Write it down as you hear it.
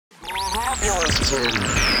Music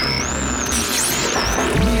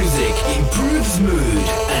improves mood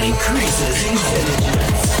and increases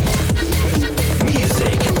intelligence.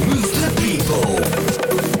 Music moves the people.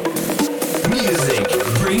 Music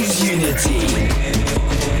brings unity.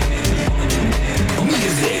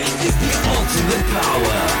 Music is the ultimate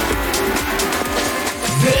power.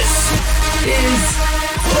 This is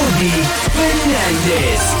Obi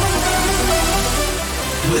Fernandez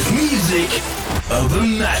with music over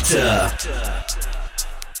matter.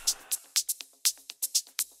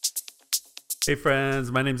 Hey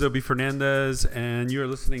friends, my name's Obi Fernandez and you're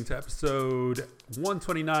listening to episode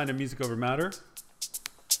 129 of Music Over Matter.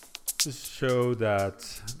 This is a show that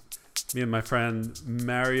me and my friend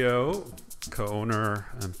Mario, co-owner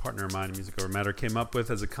and partner of mine in Music Over Matter, came up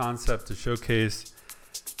with as a concept to showcase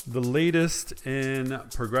the latest in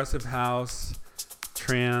progressive house,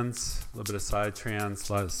 trance, a little bit of side trance,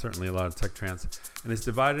 certainly a lot of tech trance, and it's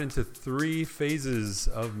divided into three phases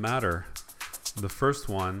of matter. The first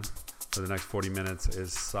one for the next 40 minutes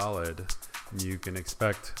is solid. You can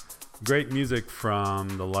expect great music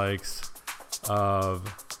from the likes of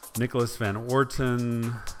Nicholas Van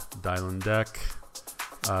Orton, Dylan Deck,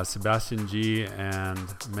 Sebastian G, and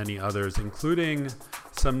many others, including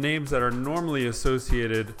some names that are normally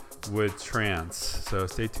associated with trance. So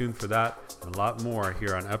stay tuned for that and a lot more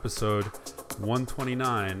here on episode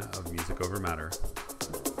 129 of Music Over Matter.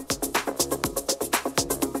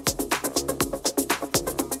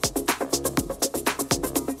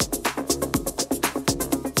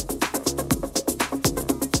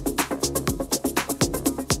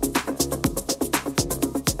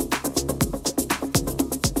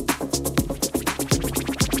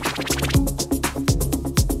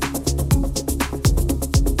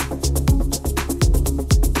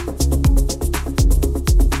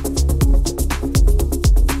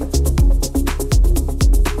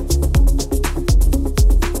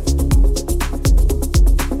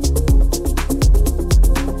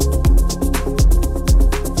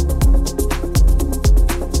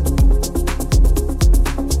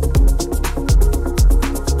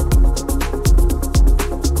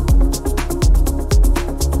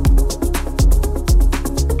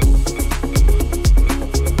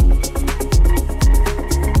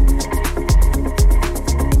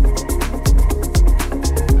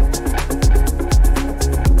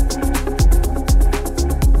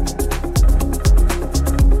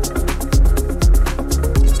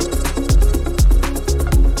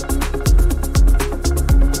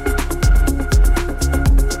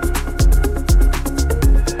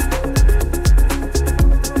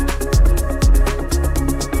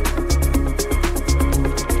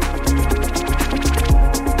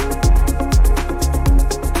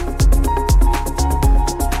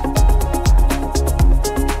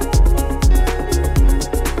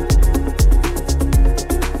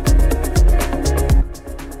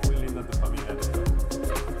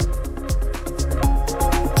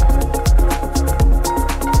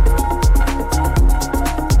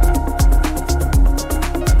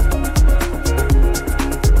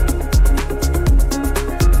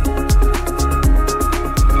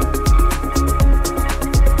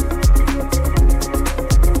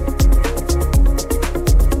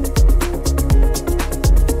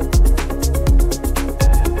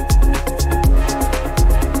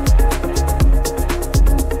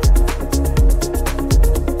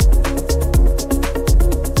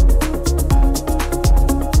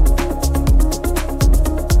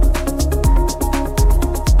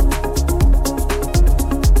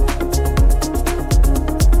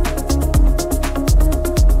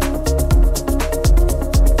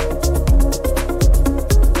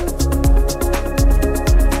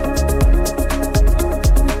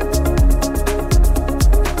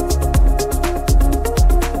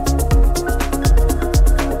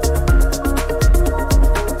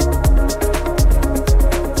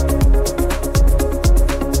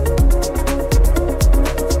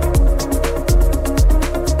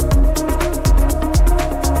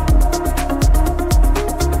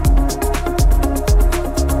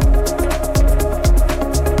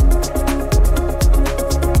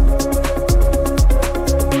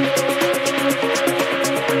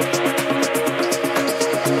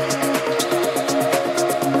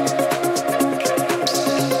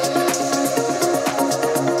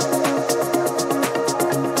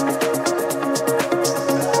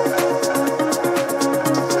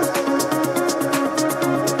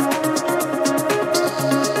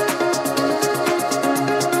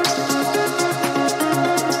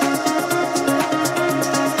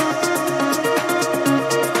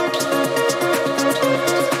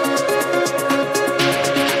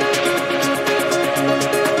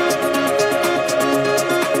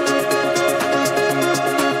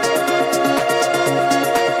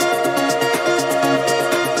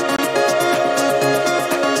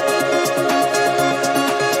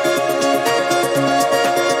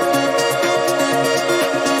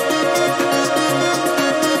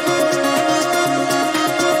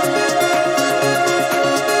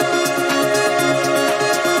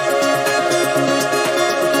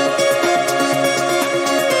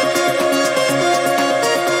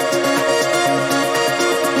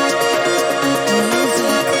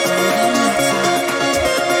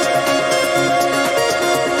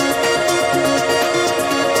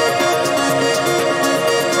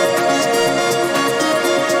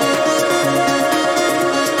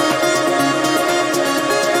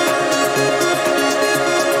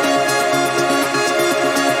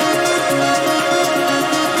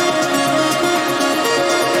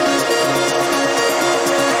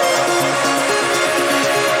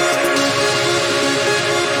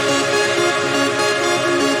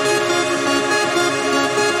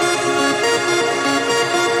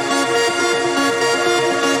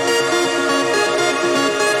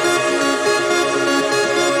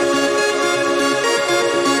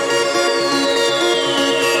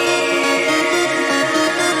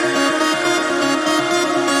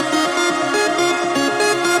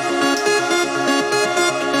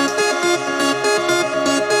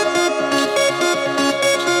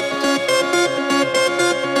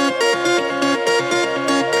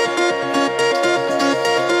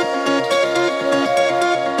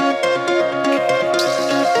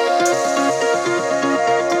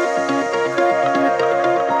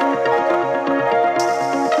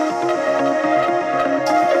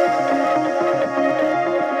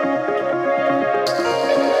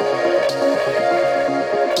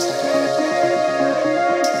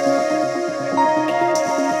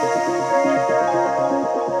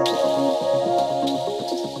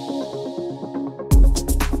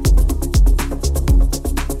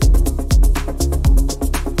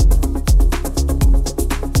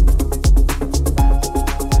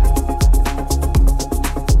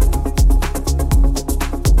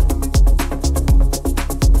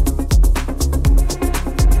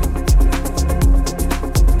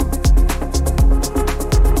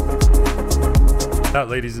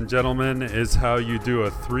 ladies and gentlemen, is how you do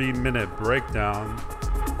a 3-minute breakdown.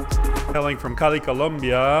 Hailing from Cali,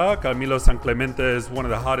 Colombia, Kamilo Sanclemente is one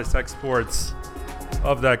of the hottest exports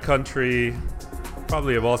of that country,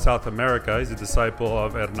 probably of all South America. He's a disciple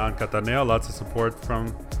of Hernan Cataneo. Lots of support from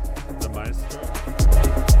the maestro.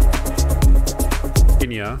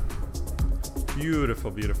 Kenya.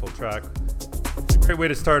 Beautiful, beautiful track. It's a great way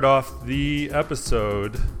to start off the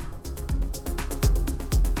episode.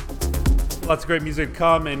 Lots of great music to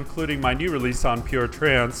come, including my new release on Pure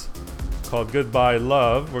Trance called Goodbye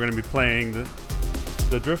Love. We're going to be playing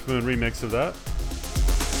the Drift Moon remix of that.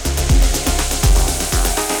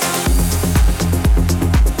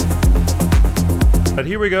 But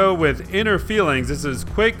here we go with Inner Feelings. This is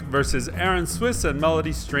Q.U.A.K.E versus Aaron Suiss and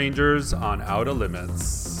Melody Strangers on Outta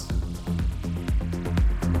Limits.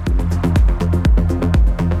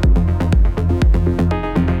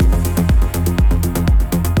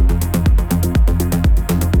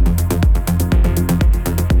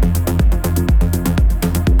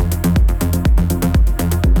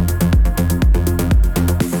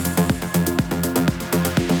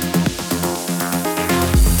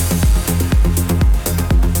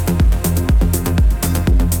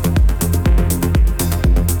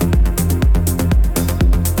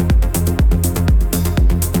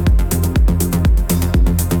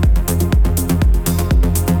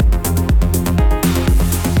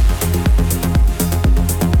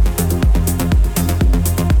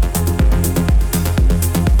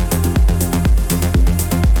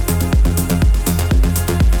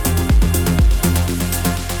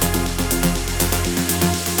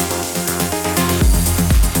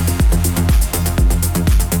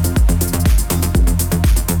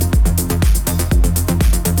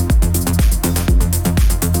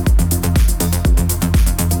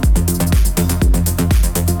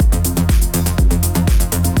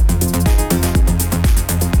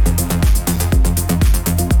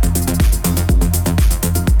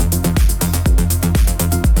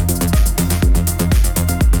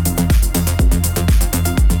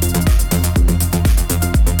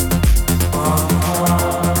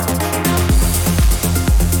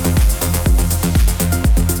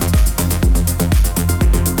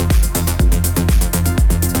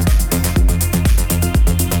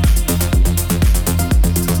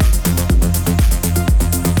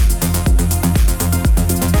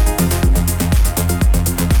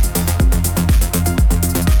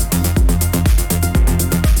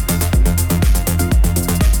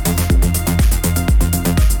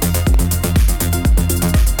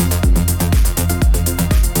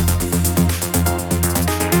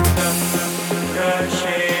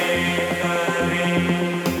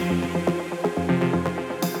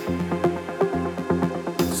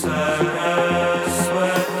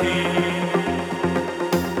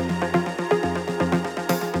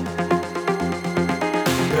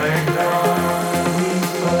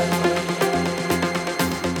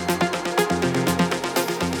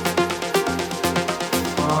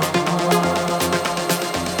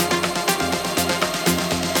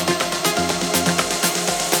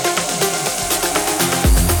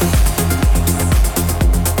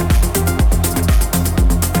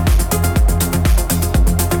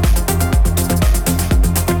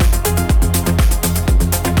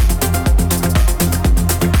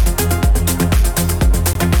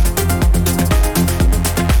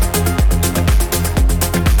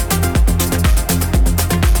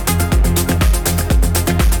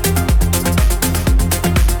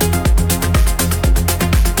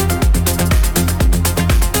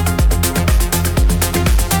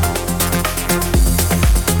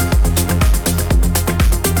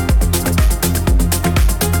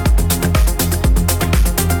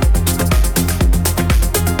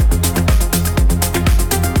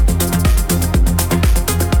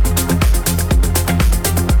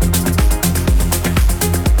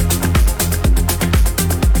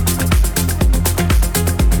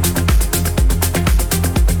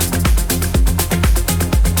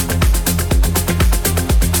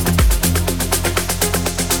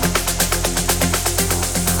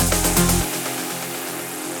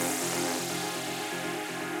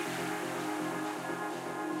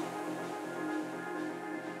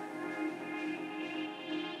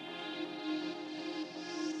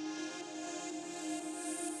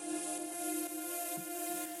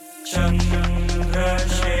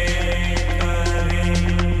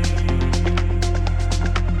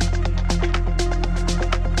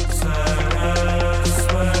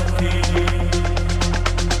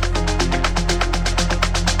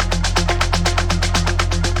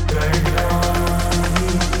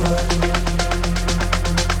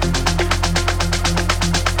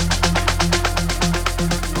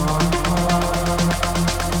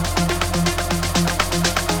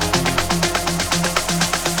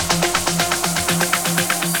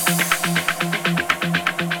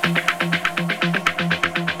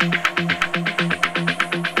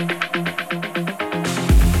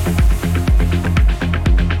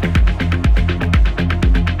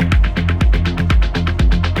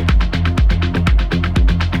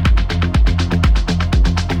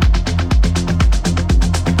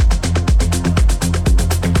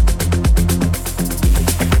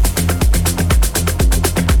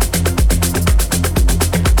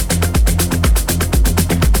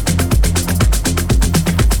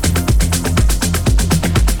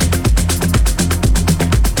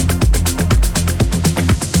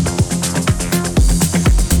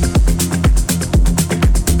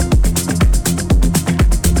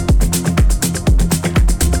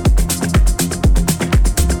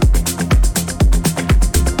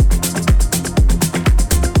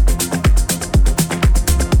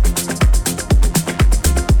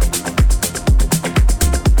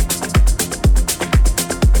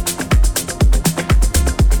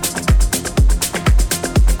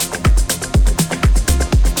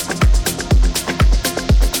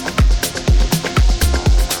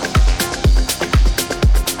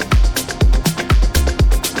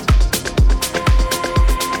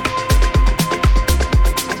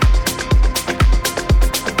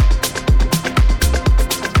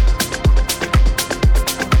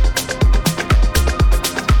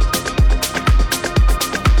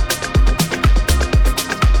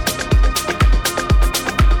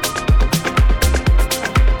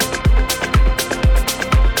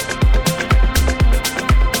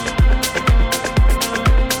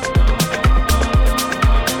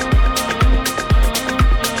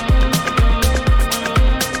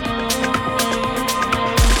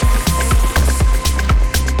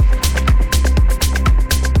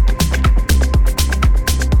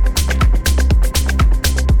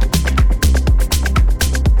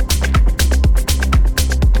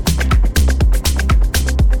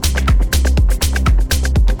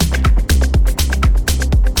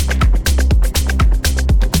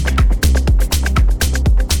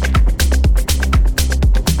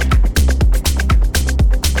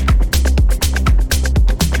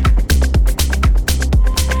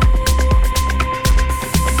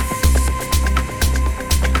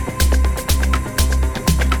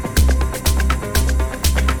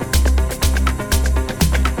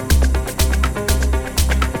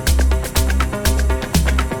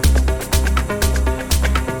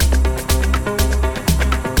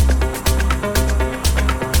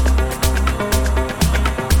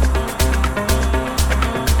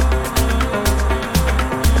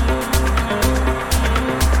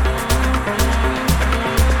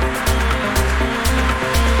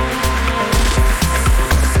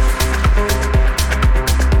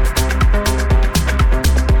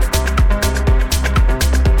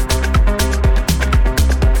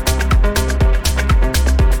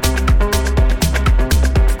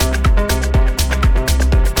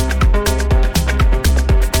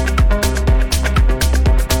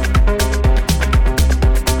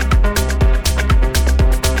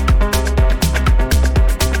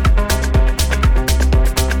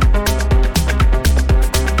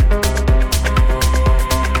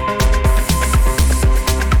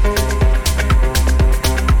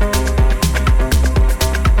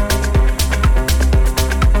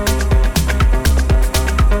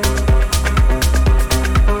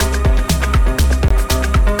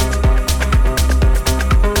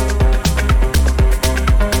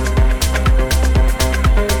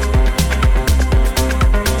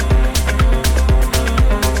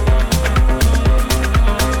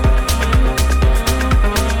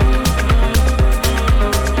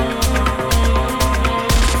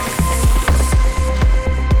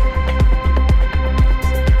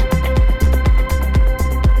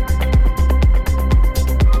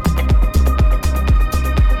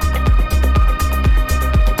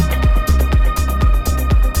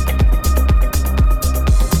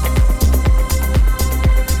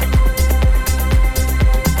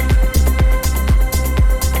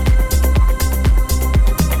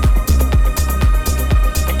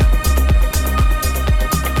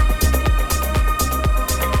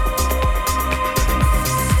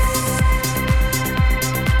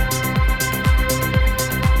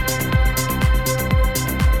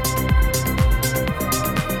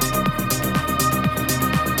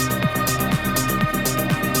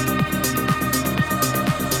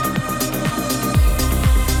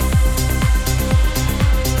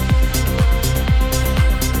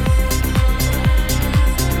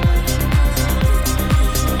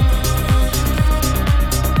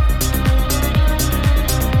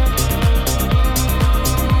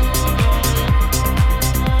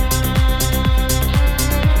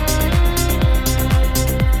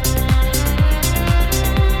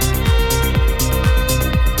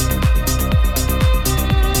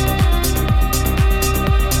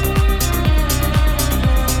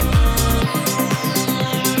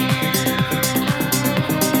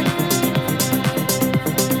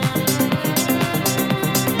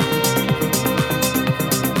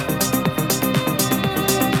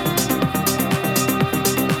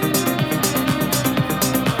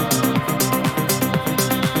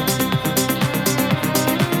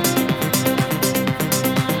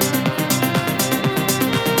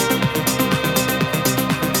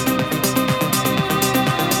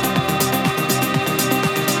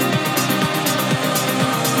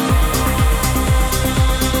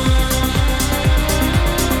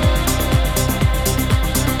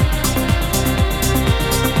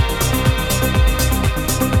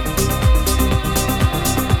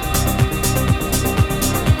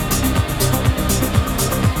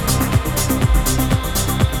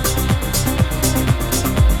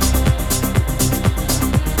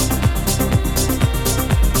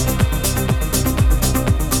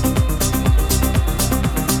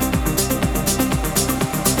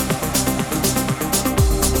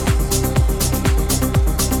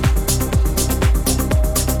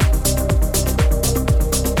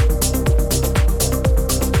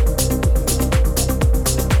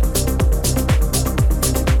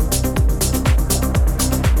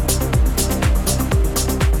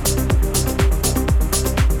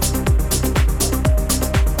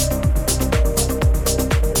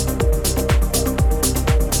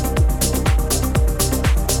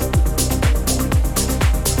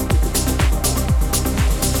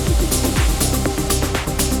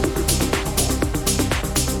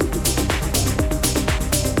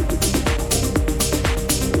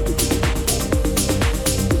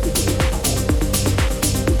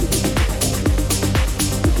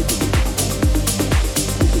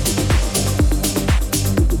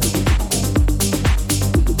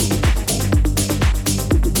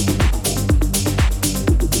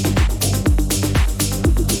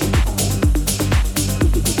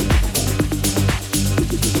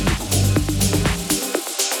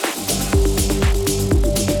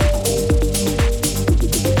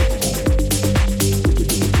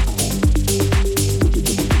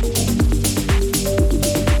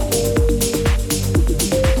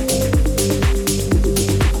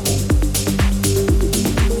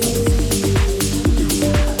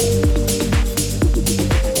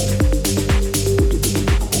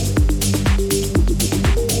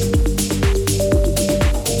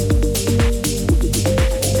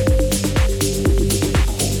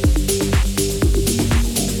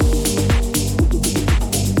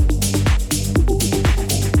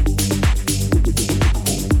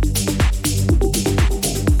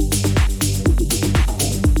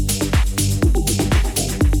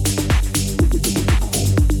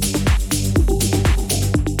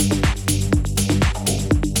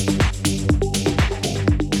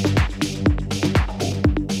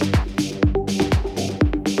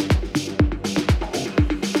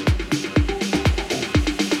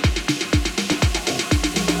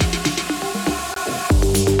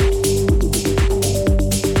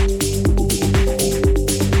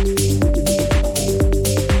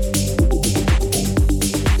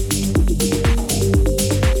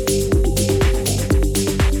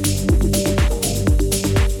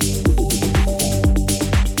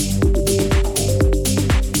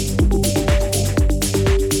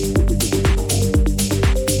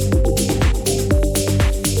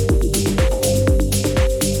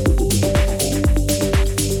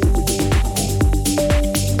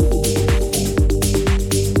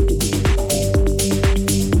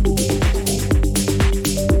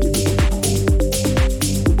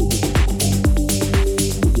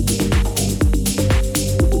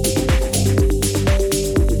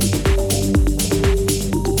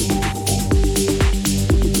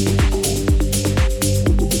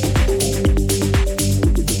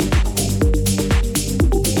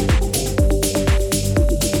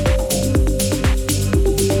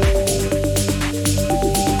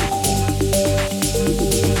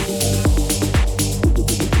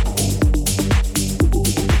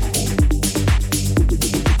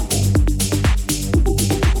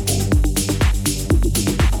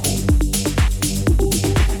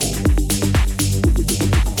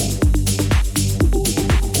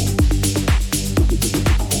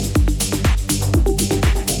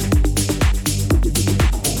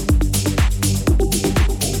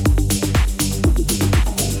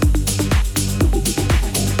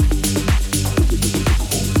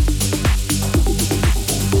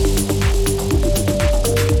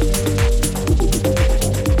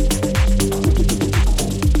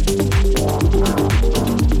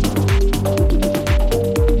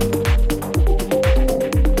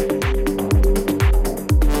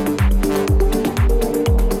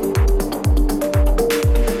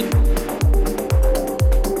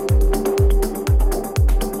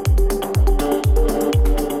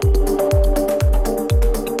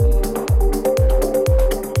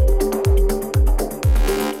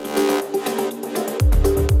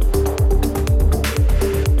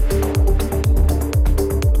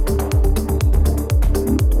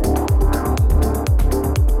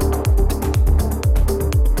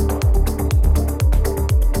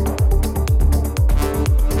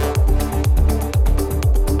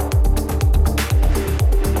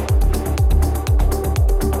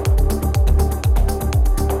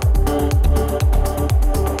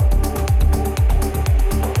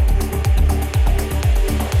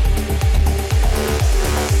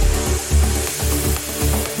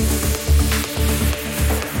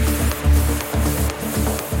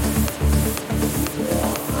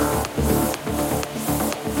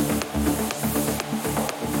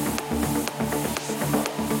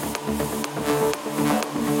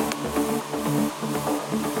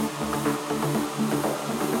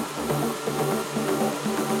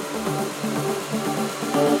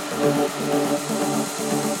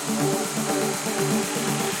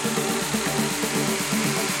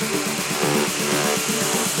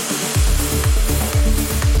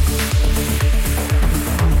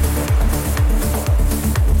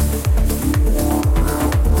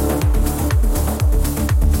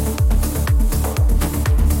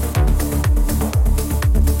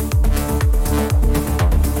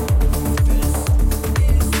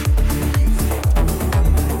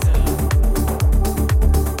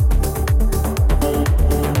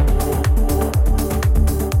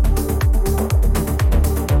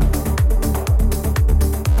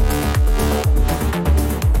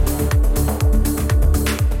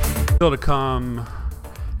 Still to come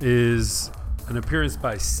is an appearance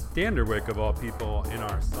by STANDERWICK of all people in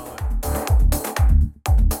our solid.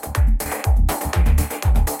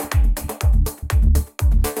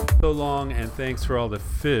 So long, and thanks for all the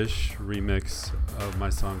Fish remix of my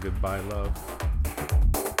song Goodbye Love.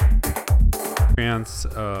 Trance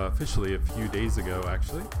officially a few days ago,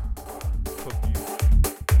 actually.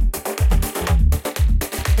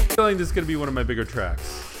 I'm feeling this is going to be one of my bigger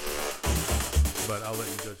tracks, but I'll let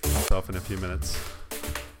you judge for yourself in a few minutes.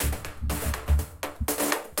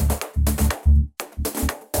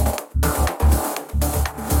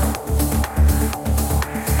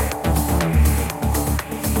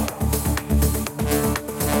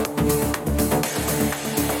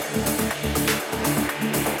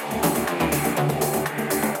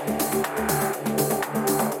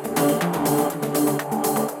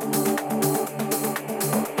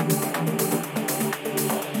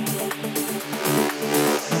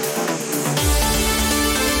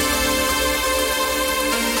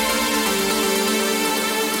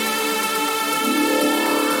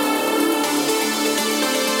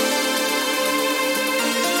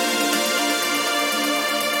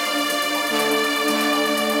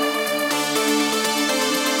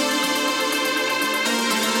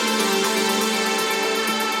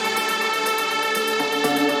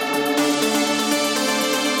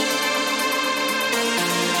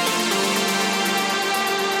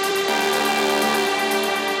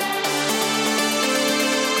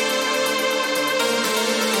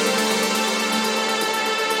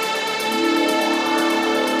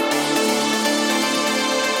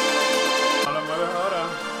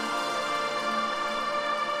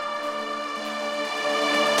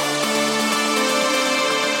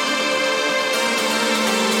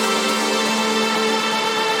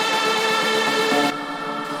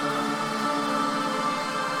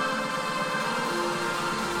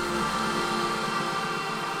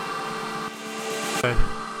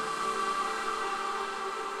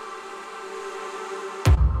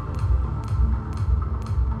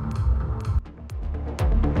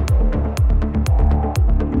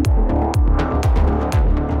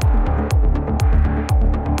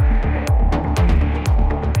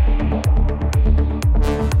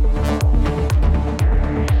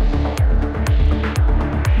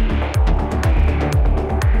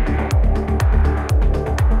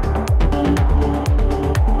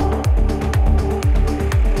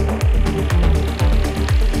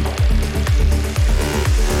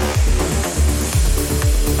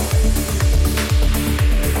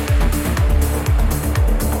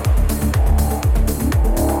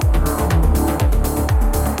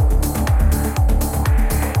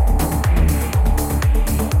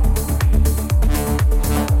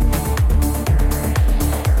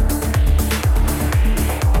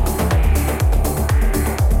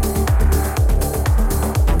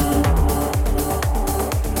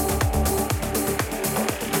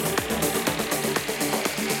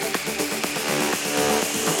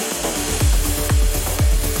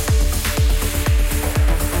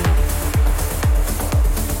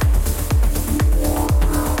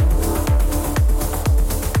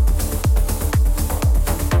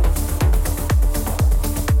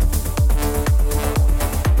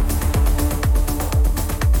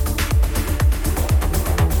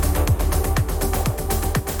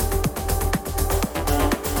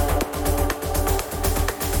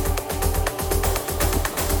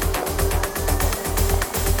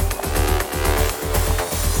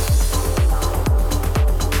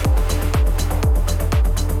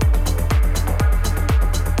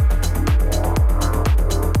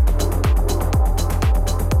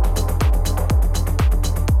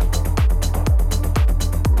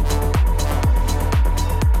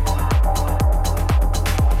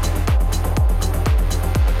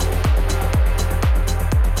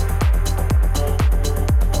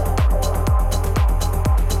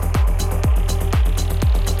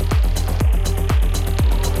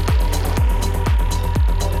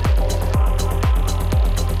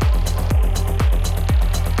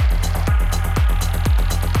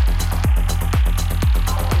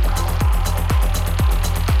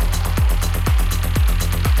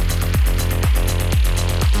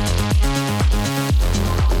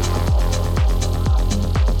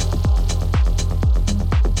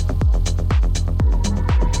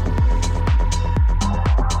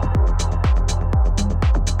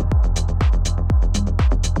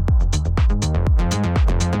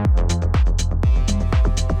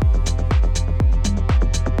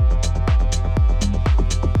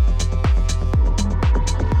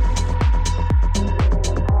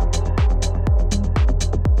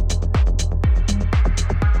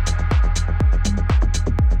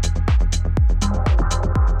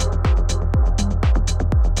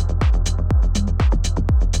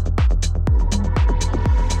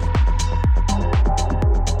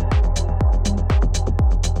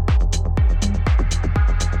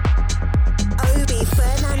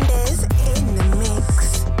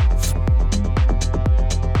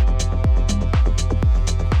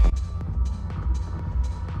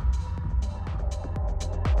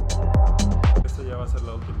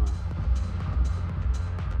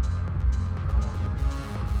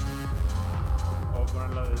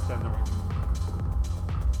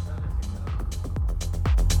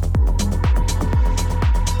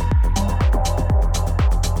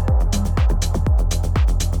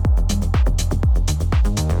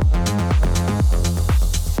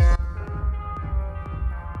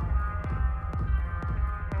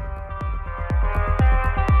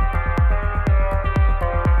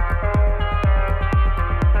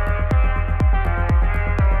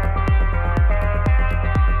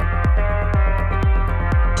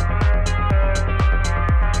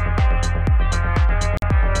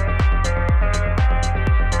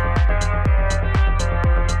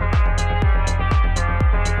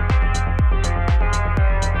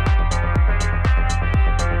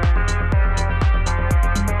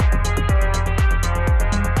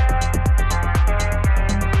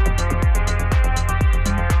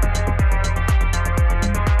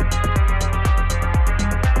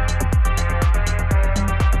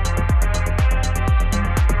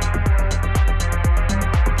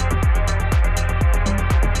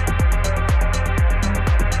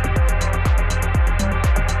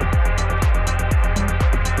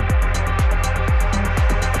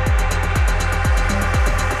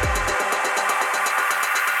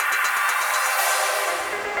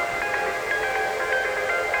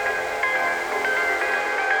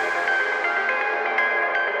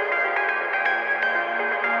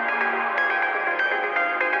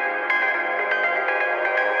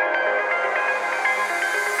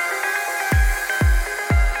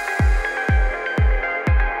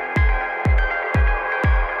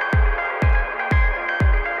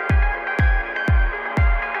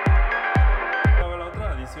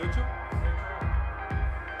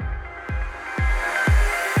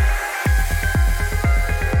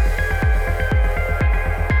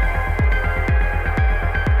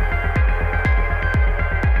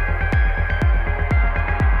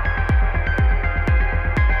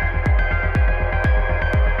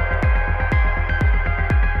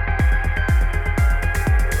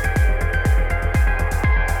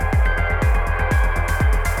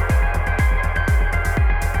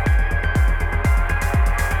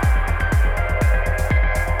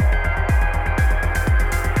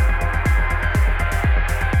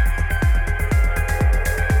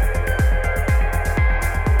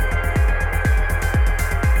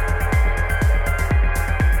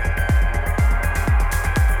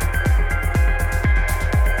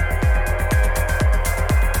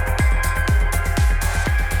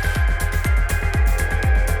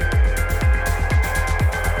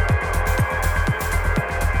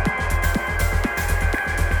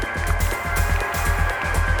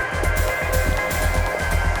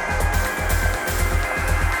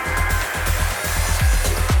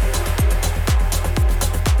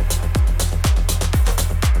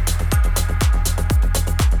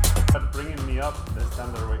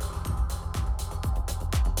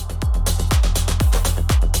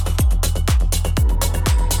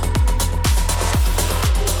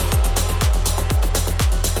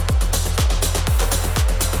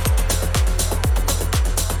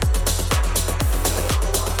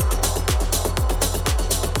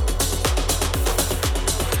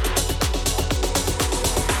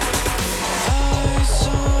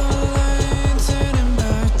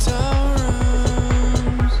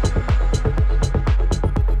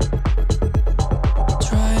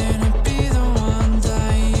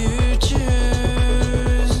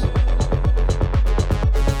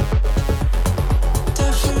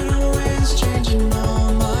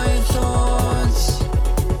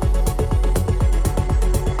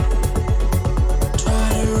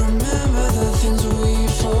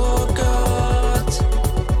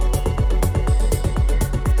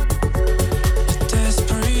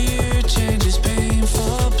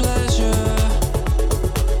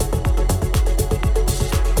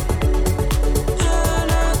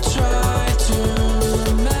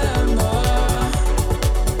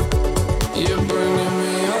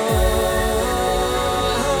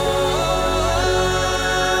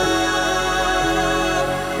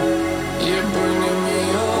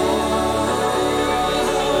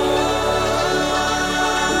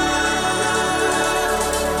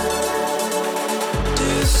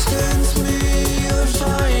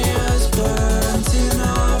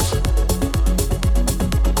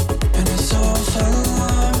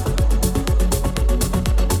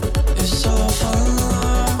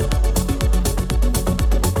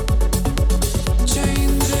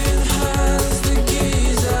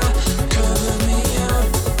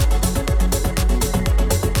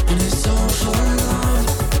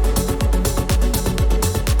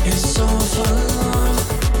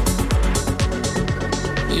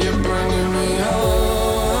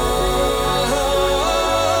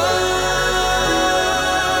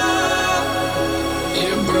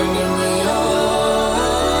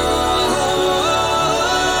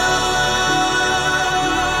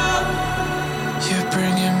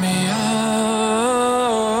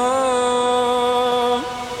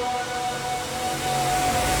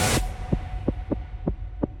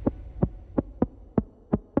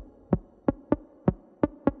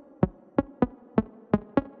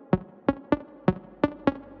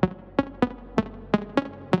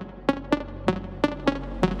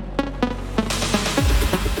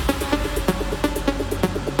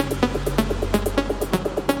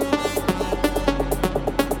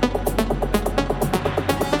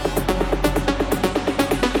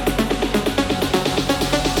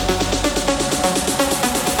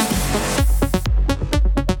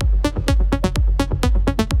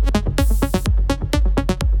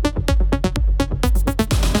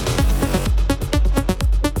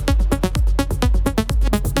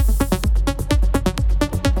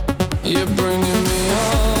 You're bringing me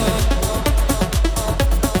up.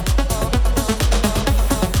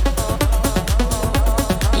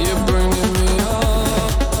 You're bringing me up.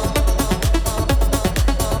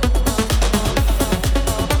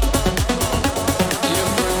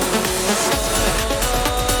 You're bringing me up.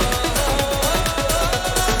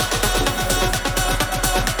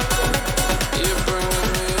 You're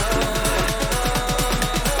bringing me up.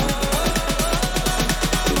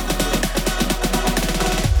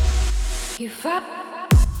 You fuck.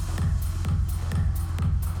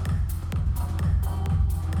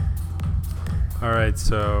 All right,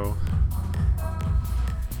 so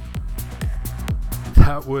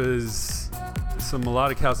that was some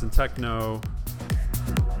melodic house and techno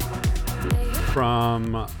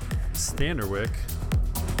from STANDERWICK,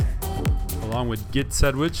 along with Git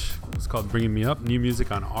Sedgwick. It's called Bringing Me Up. New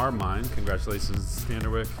music on Armind. Congratulations,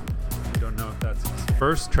 STANDERWICK. I don't know if that's his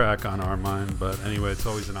first track on Armind, but anyway, it's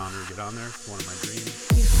always an honor to get on there. It's one of my dreams,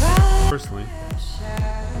 personally.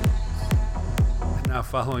 And now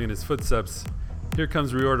following in his footsteps, here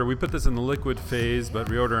comes ReOrder. We put this in the liquid phase, but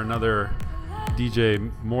ReOrder, another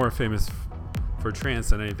DJ more famous for trance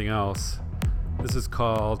than anything else. This is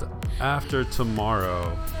called After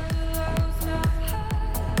Tomorrow.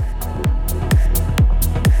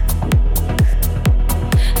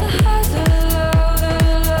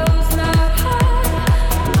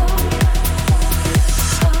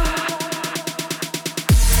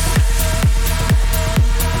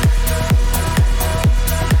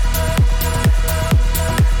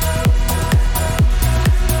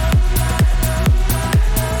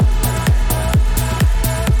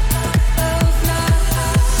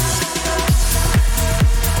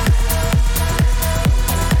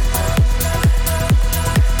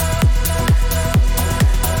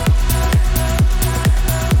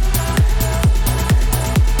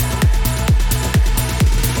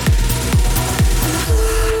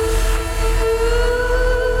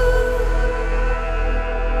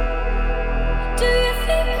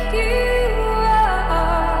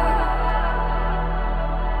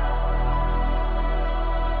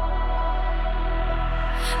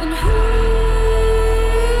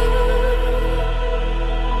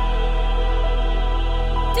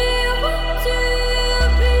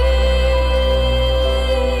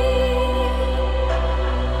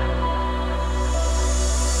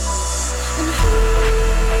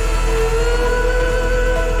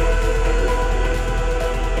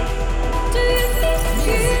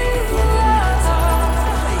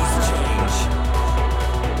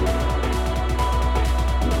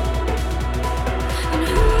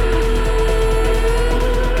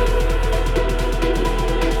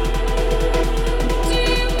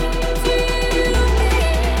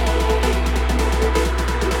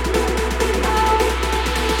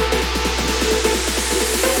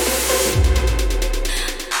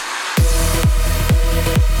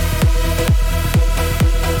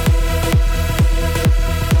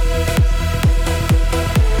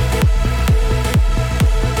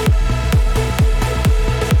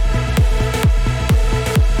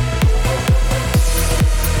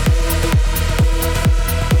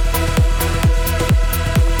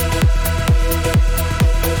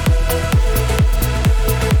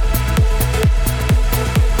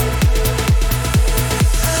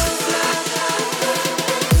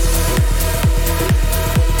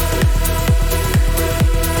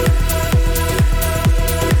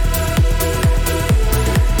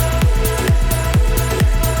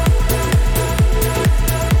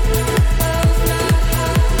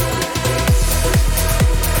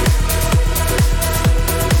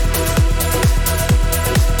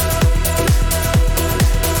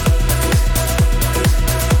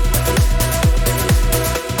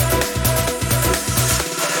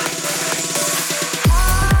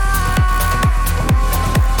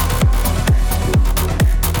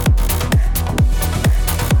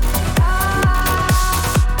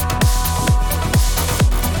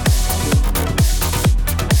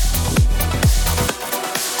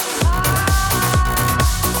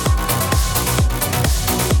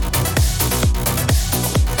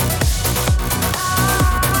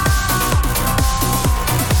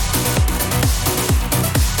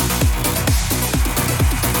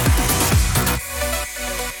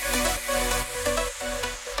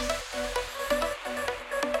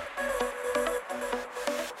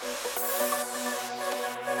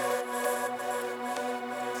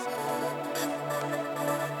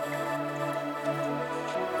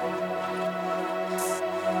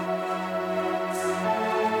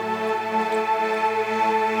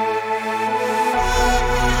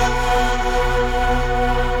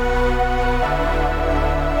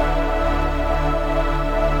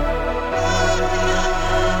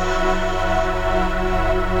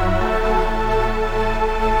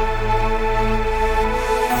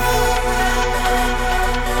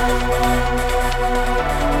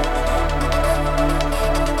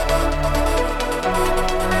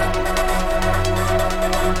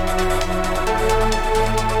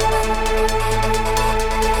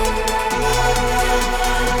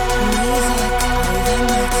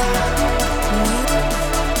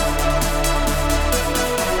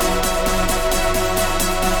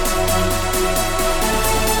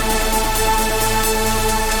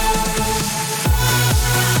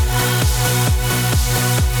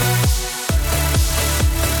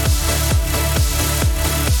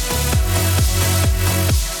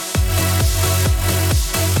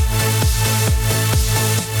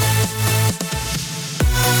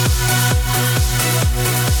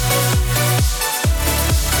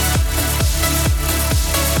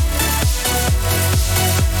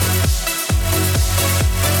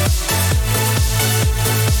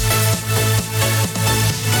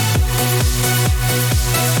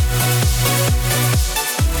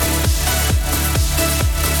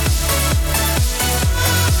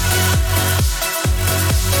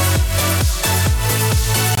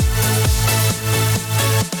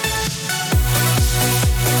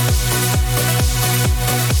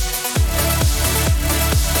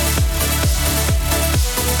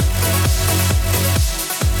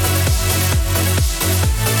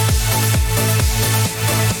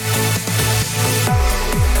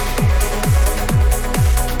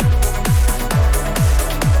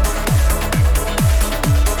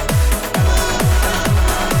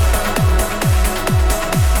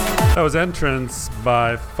 That was Entrance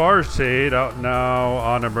by Farshade, out now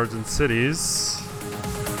on Emergent Cities.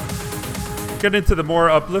 Getting into the more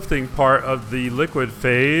uplifting part of the Liquid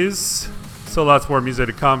phase. Still lots more music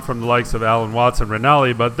to come from the likes of Alan Watts and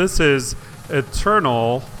Renali, but this is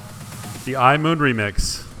Eternal, the Aimoon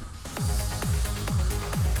remix.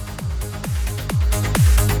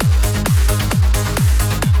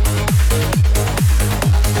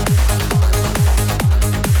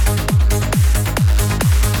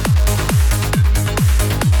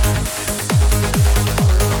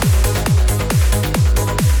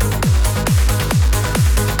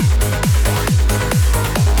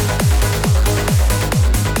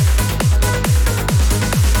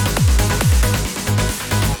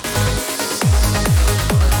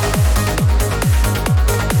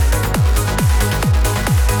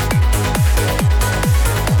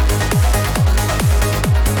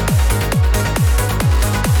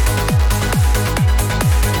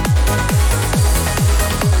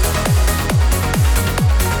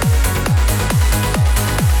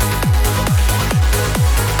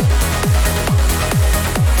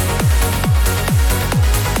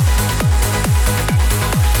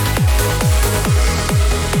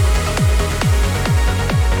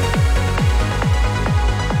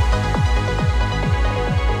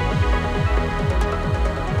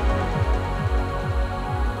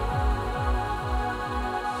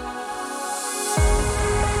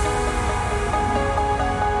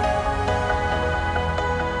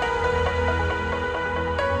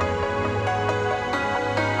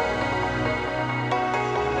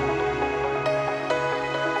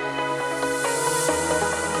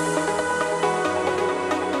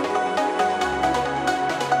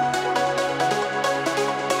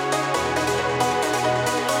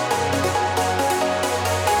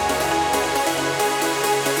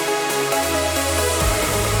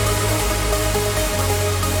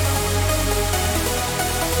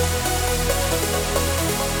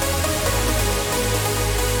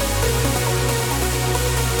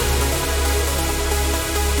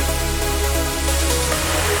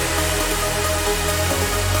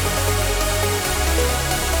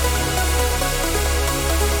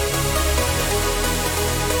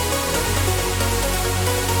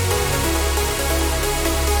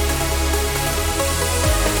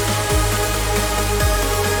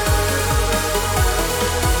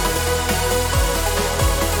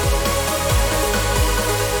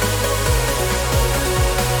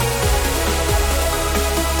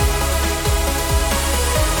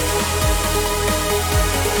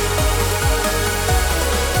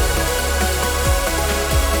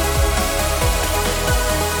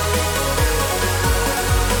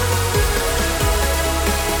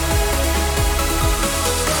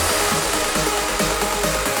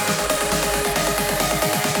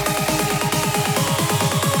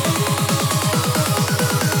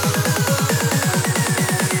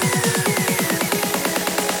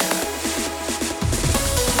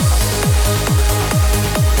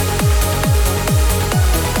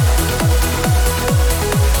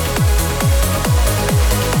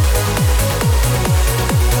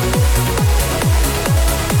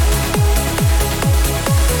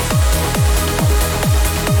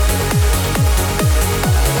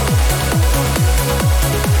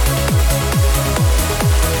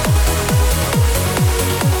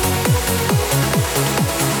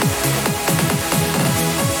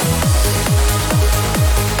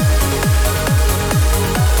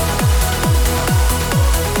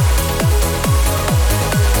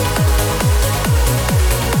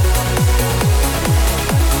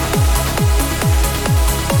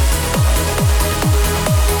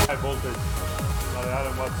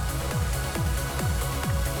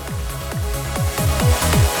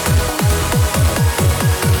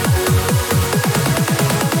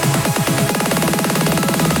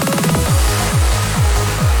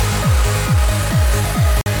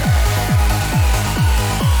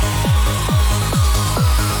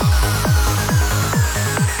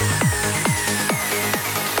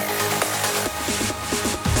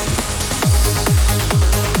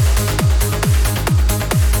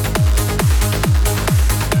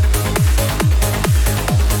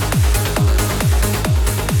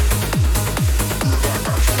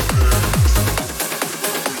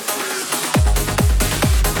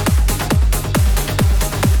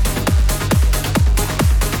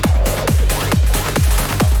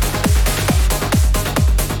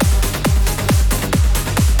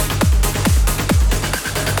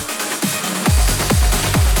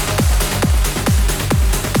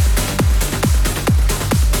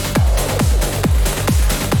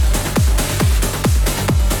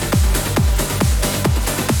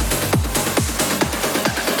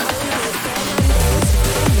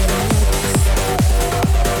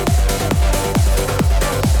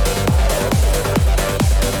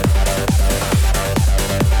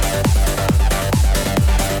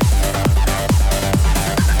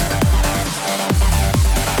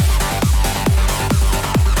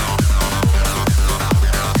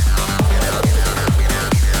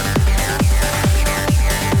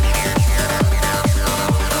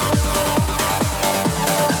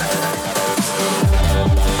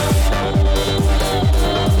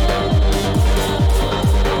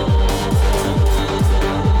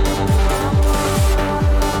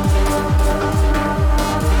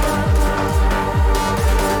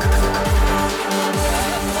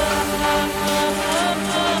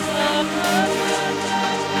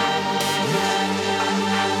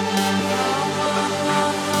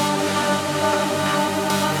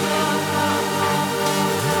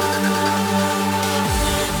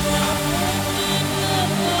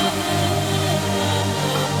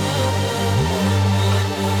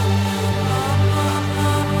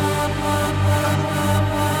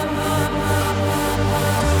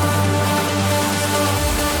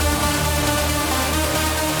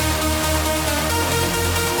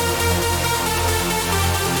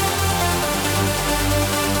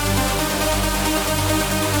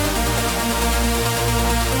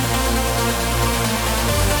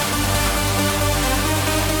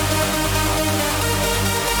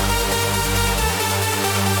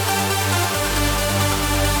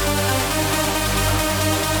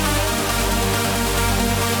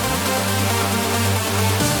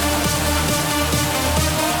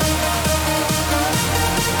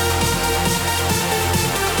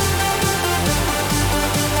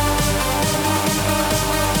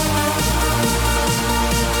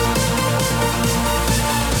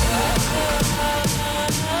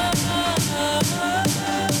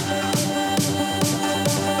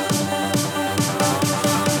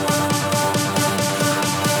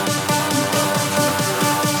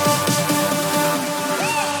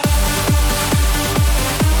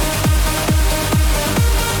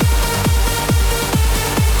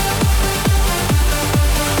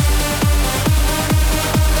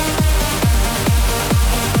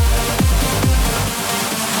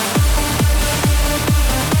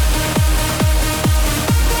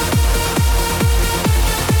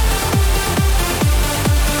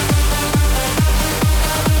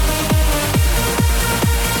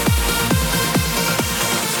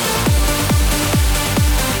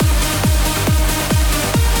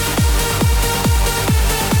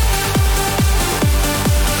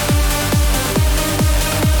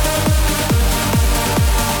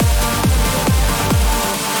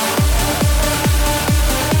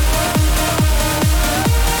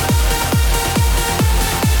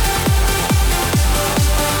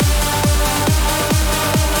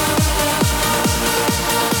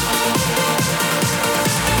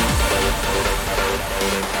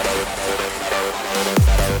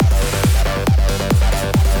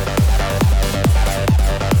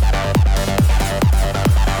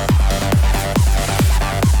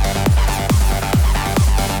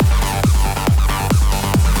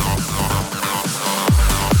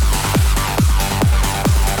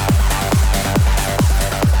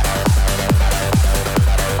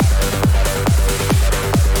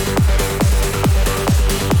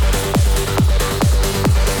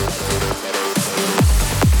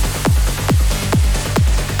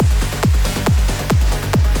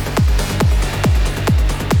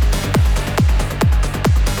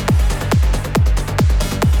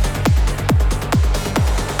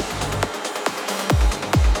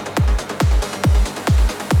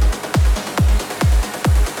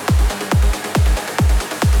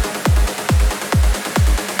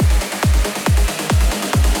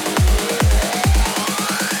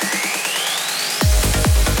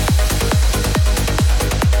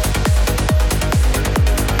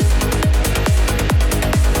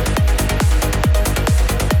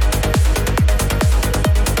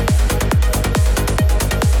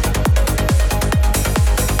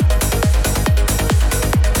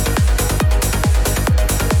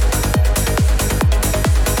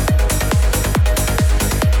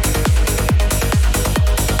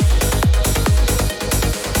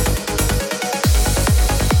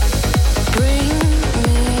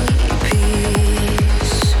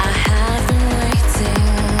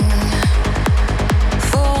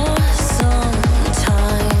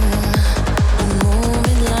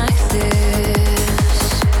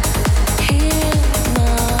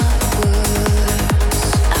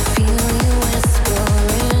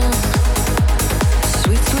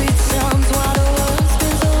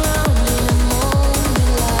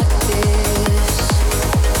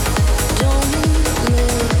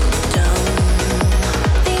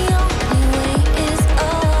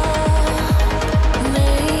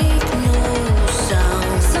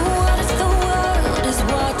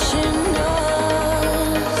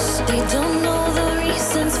 They don't know the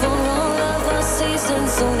reasons for all of our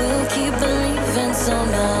seasons, so we'll keep believing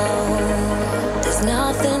somehow. There's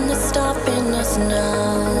nothing that's stopping us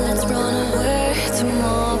now. Let's run away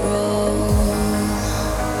tomorrow.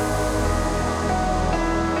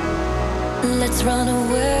 Let's run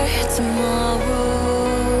away tomorrow.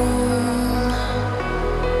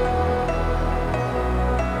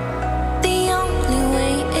 The only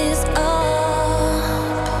way is up.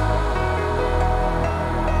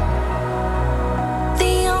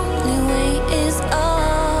 The only way is up.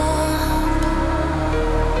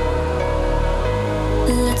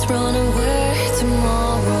 Let's run away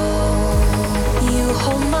tomorrow. You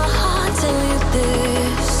hold my heart, tell you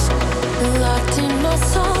this. Locked in my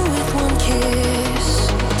soul with one kiss.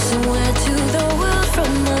 Swear to the world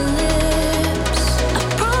from my lips. I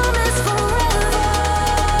promise forever.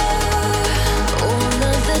 All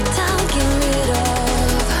of the doubt get rid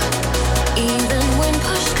of. Even when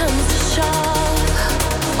push comes to shove,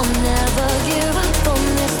 I'll never give up on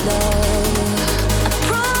this love. I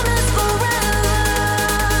promise forever.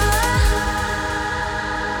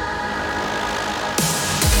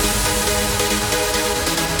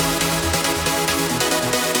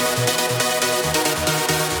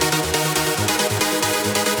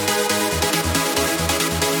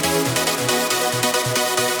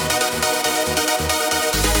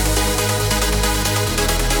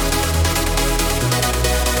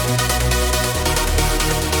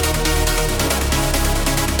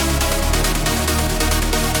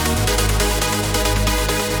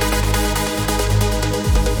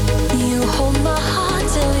 You hold my heart,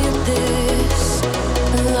 tell you this.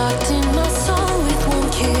 Locked in my soul with one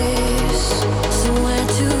kiss. Swear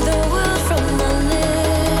to the world from my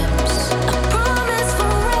lips. I promise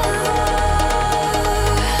forever.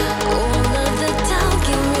 All of the doubt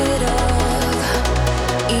get rid of.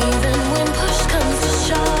 Even when push comes to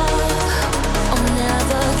shove, I'll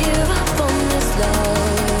never give up on this love.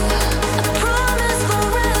 I promise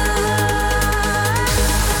forever.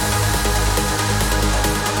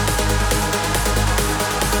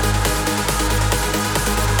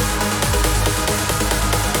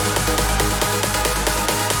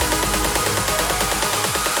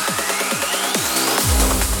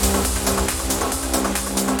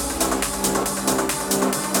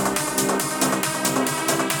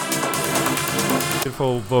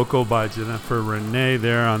 Beautiful vocal by Jennifer Renee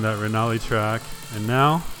there on that Renali track. And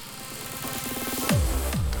now,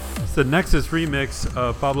 it's the Nexus remix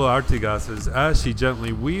of Pablo Artigas's As She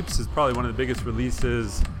Gently Weeps. Is probably one of the biggest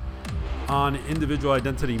releases on Individual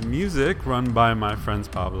Identity Music, run by my friends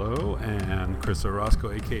Pablo and Chris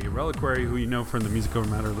Orozco, aka Reliquary, who you know from the Music Over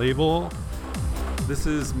Matter label. This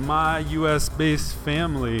is my US-based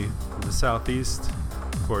family in the Southeast.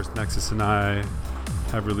 Of course, Nexus and I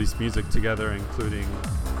have released music together, including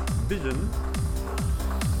Vision.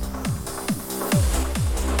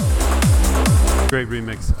 Great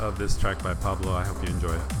remix of this track by Pablo. I hope you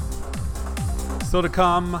enjoy it. Still to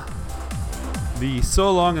come, the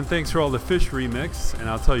So Long and Thanks for All the Fish remix, and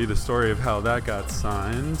I'll tell you the story of how that got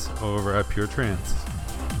signed over at Pure Trance.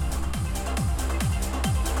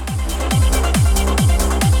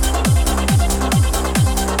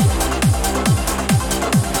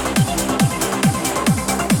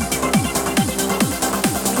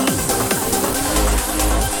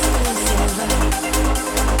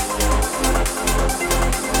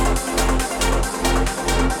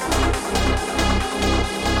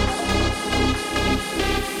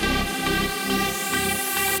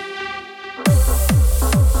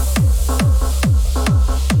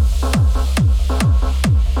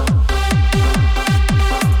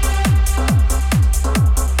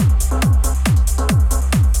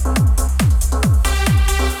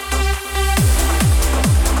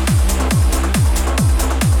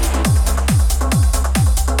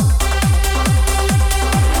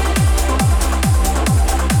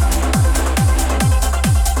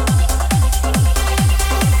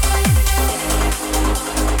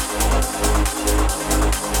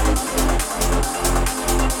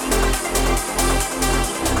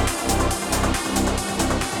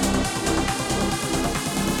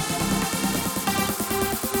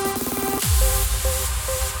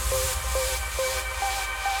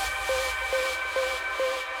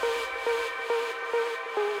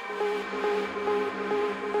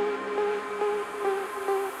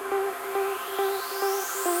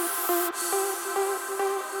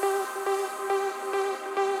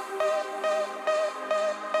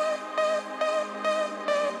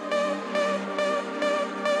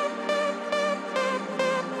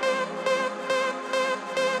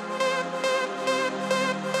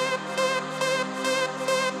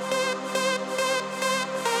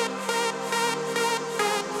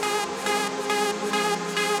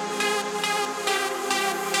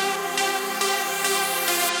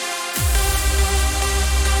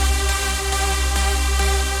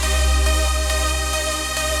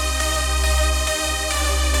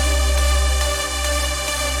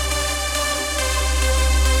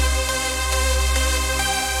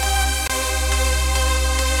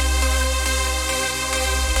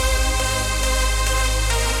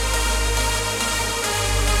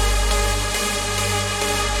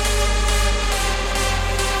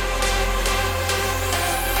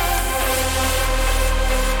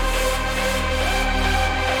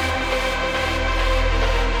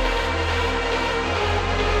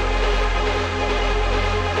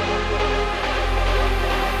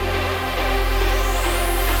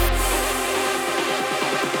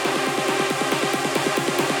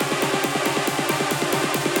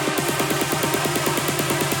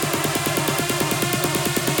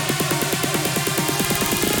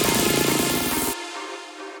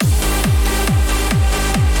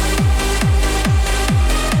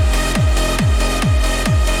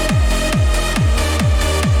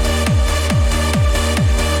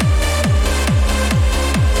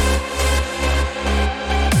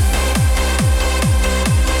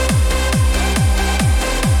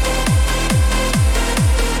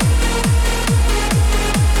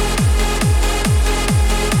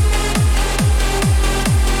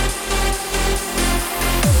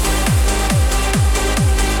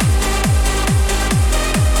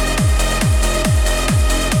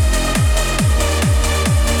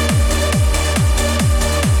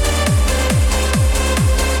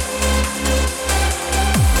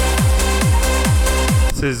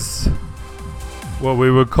 This is what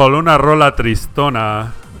we would call una rola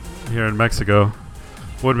tristona here in Mexico.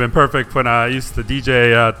 Would have been perfect when I used to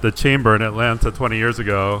DJ at the Chamber in Atlanta 20 years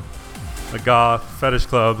ago. A goth fetish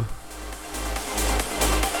club.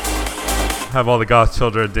 Have all the goth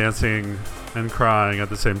children dancing and crying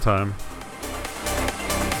at the same time.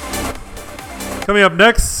 Coming up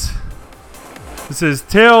next, this is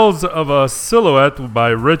Tales of a Silhouette by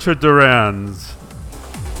Richard Durand.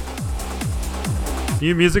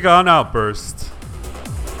 New music on Outburst.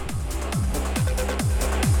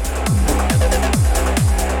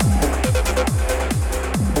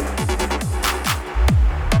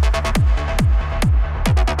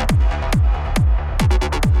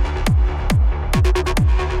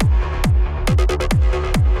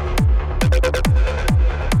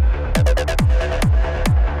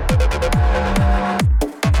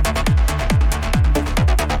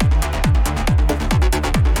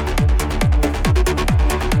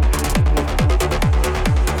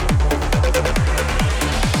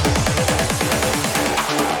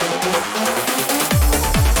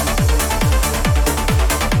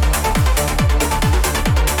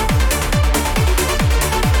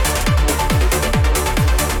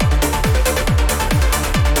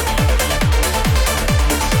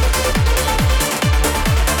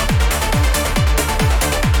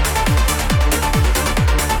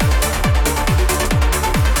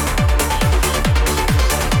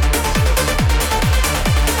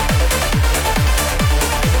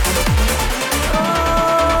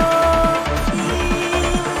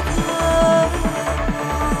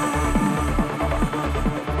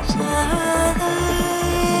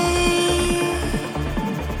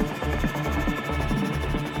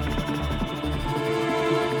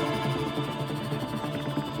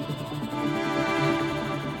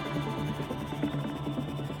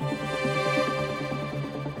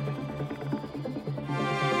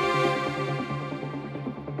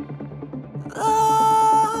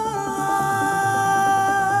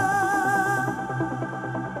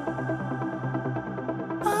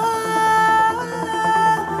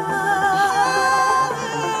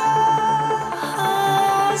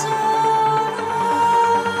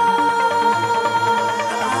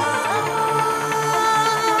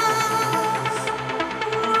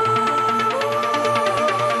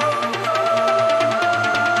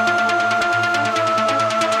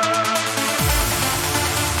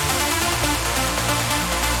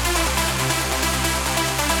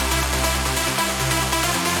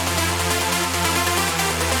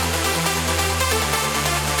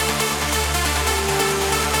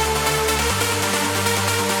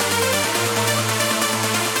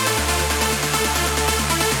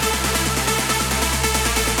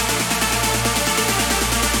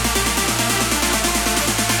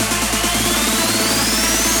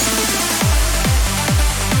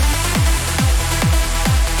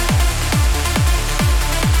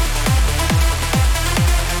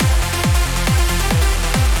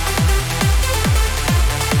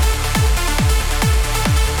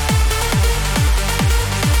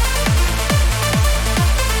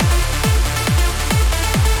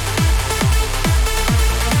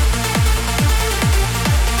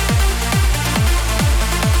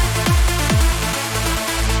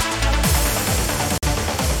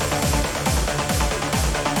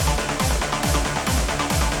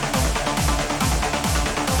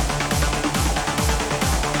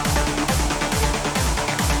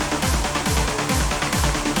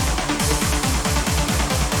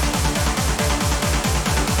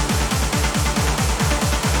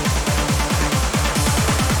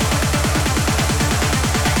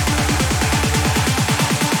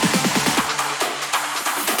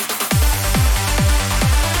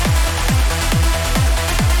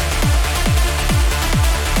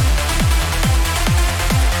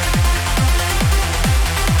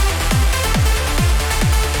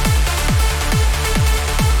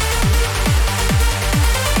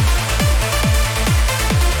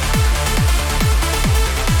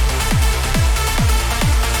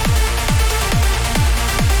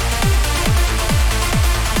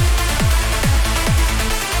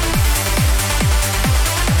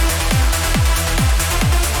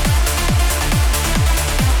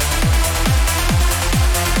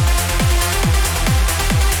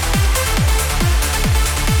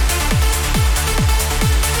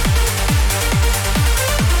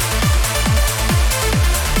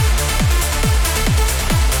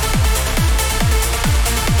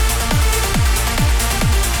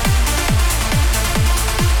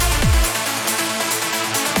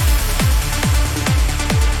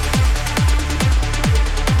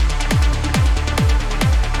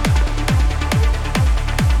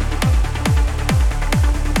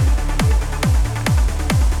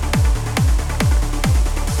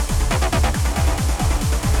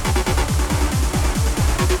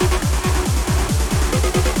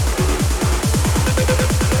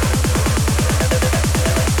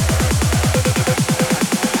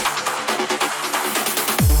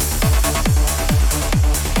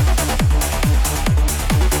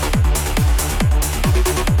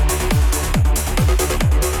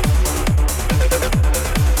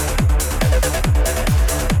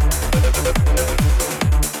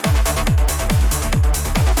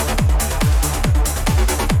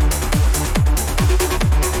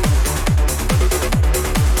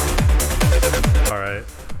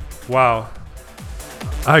 Wow.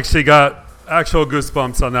 I actually got actual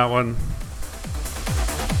goosebumps on that one.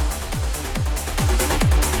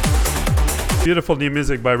 Beautiful new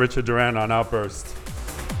music by Richard Duran on Outburst.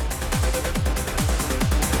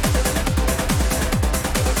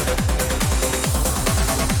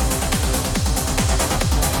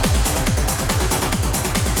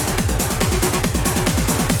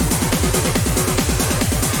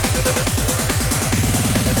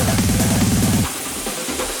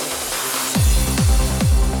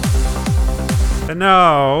 And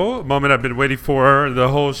now, a moment I've been waiting for the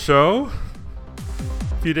whole show.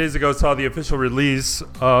 A few days ago, saw the official release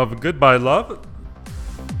of Goodbye Love.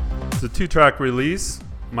 It's a 2-track release,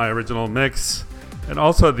 my original mix, and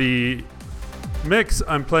also the mix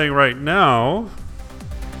I'm playing right now.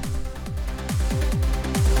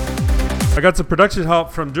 I got some production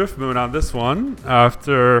help from Driftmoon on this one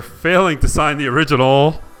after failing to sign the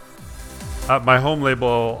original at my home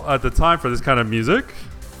label at the time for this kind of music.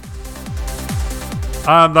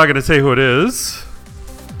 I'm not going to say who it is,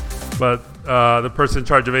 but the person in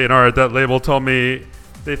charge of A&R at that label told me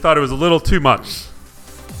they thought it was a little too much.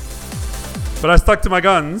 But I stuck to my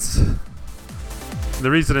guns. And the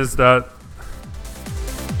reason is that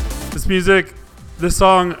this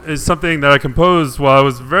song is something that I composed while I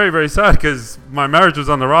was very, very sad because my marriage was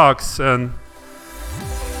on the rocks and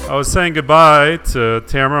I was saying goodbye to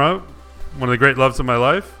Tamara, one of the great loves of my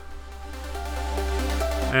life.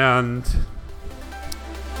 And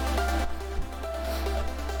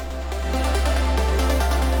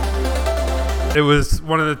it was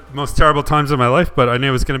one of the most terrible times of my life, but I knew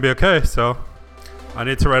it was going to be okay. So I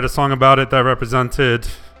need to write a song about it that represented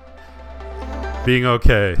being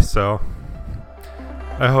okay. So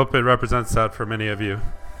I hope it represents that for many of you.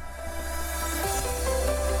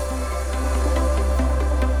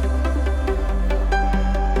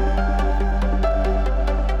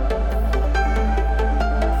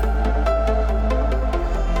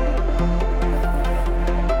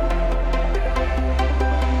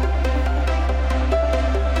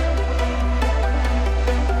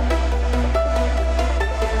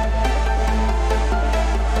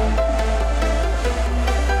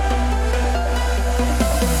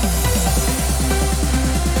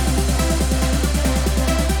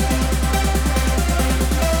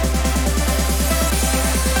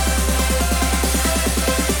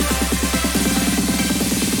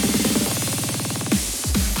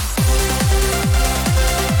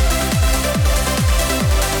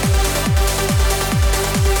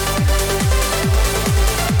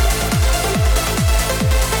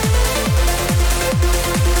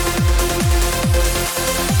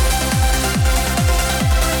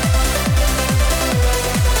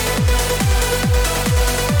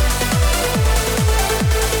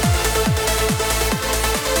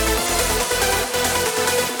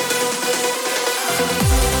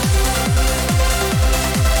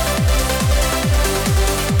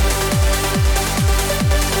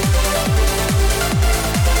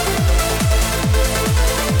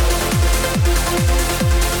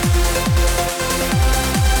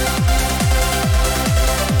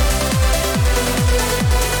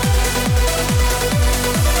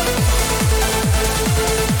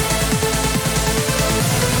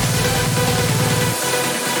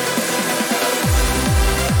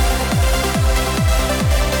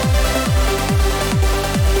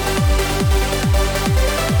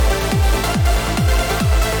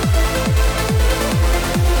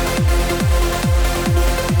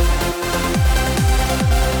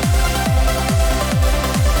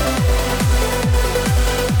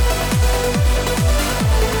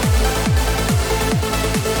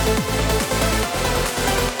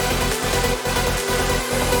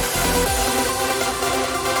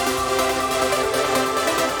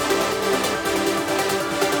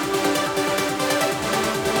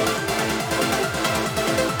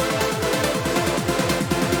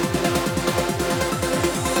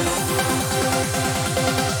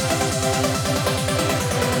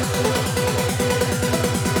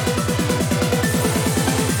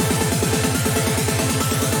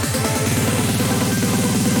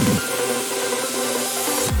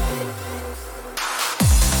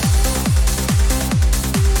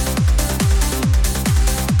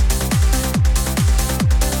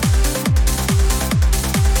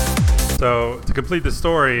 So to complete the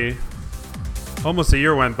story, almost a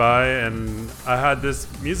year went by and I had this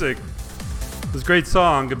music, this great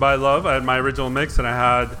song, Goodbye Love. I had my original mix and I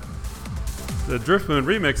had the Driftmoon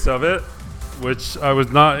remix of it, which I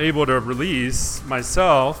was not able to release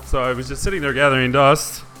myself. So I was just sitting there gathering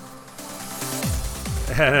dust.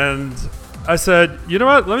 And I said, you know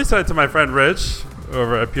what? Let me send it to my friend Rich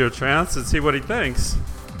over at Pure Trance and see what he thinks.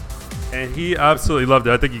 And he absolutely loved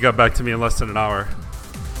it. I think he got back to me in less than an hour.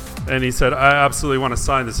 And he said, I absolutely want to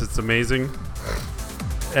sign this. It's amazing.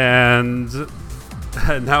 And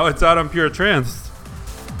now it's out on Pure Trance.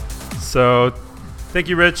 So thank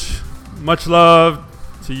you, Rich. Much love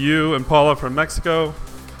to you and Paula from Mexico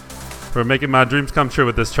for making my dreams come true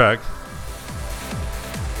with this track.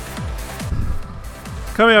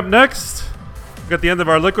 Coming up next, we got the end of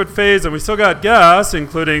our liquid phase, and we still got gas,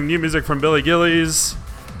 including new music from Billy Gillies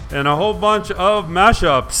and a whole bunch of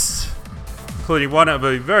mashups, including one of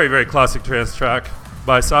a very, very classic trance track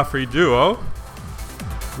by Safri Duo,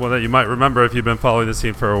 one that you might remember if you've been following the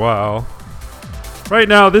scene for a while. Right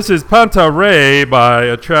now, this is Panta Ray by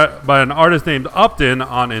an artist named Upton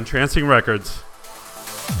on Entrancing Records.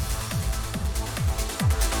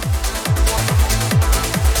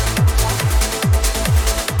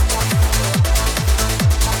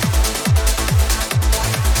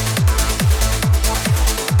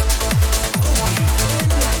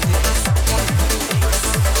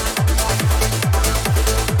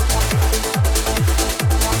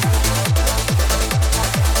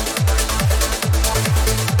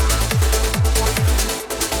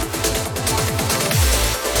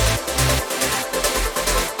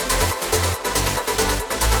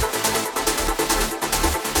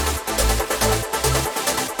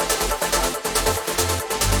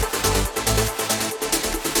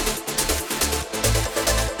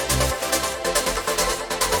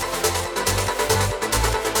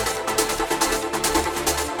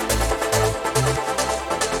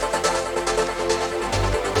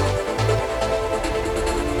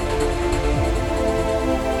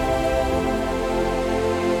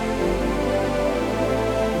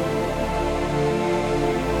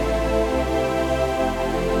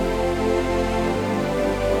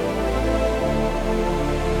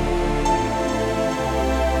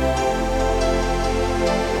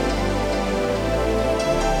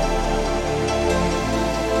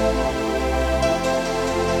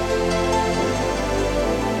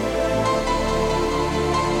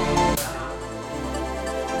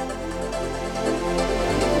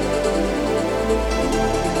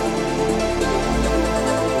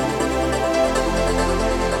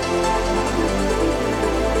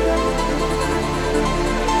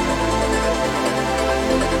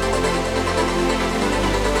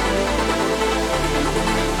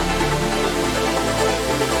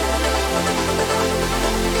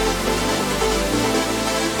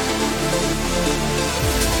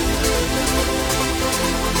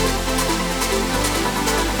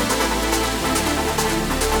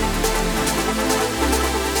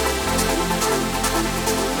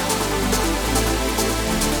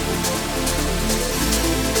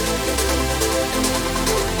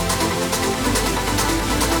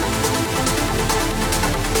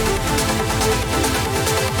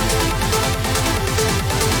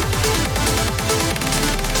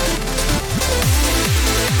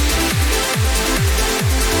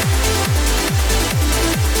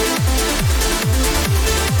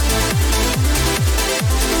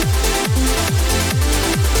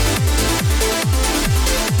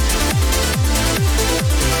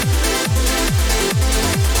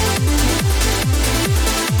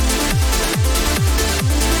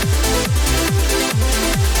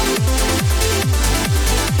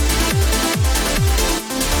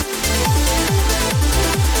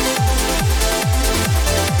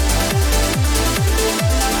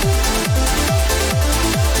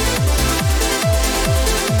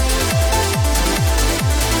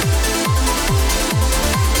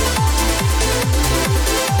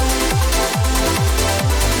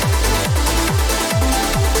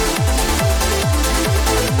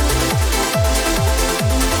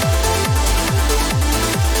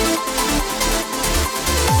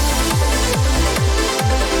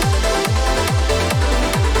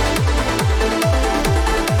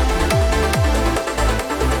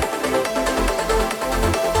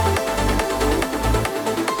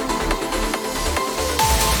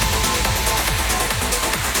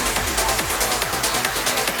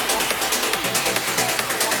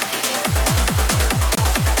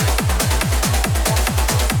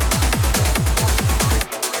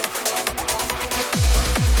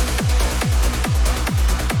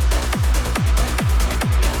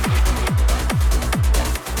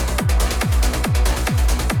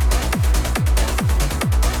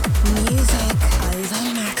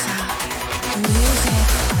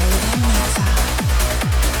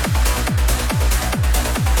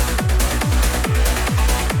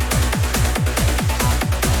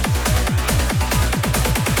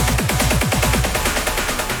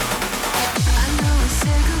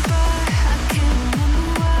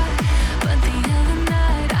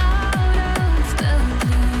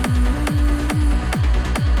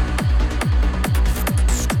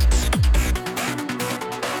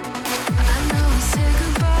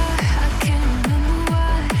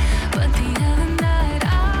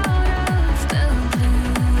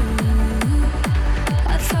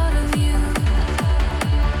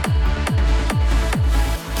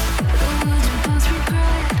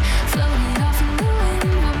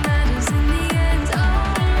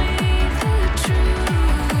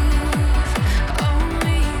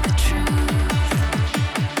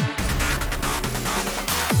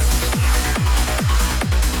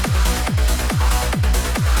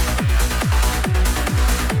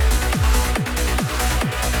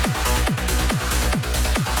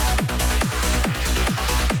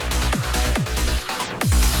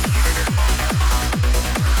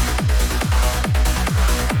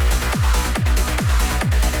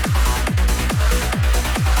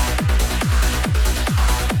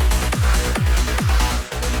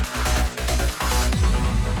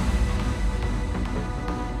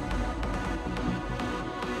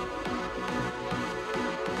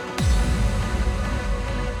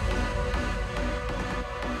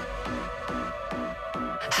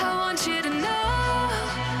 want you to know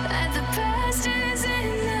that the past is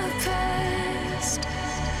in the past.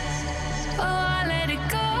 Oh, I let it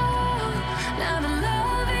go. Now the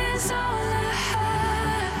love is all I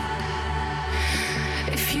have.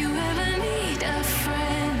 If you ever need a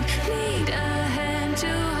friend, need a hand to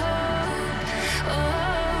hold,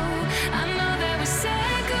 oh, I know that we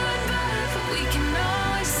say goodbye, but we can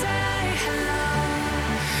always say hello.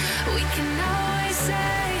 We can always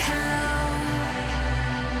say hello.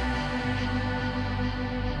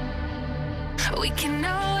 We can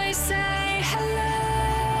always say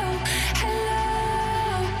hello,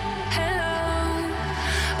 hello,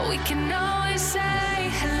 hello. We can always say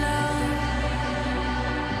hello.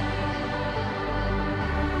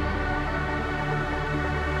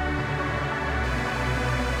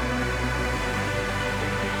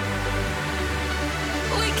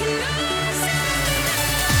 We can always say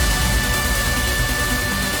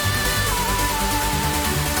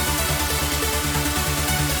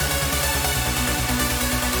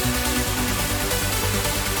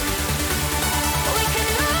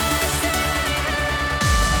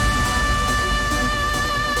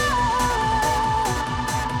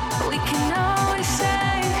we can always say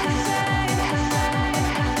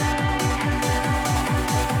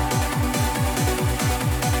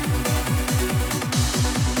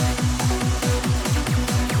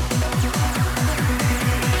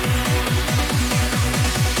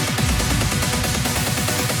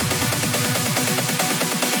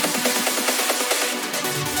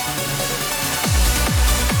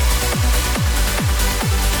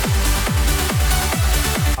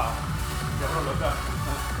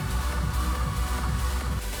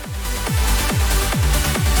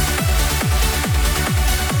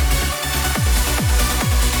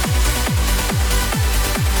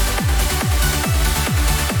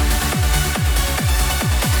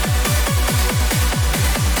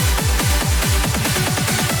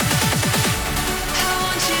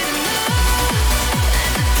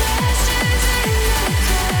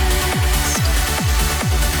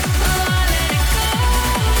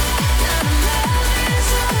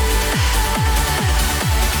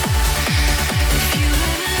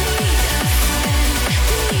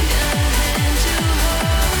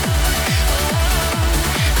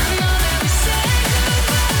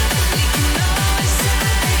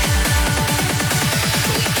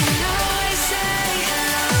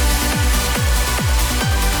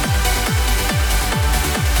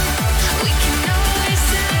we can always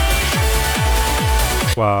say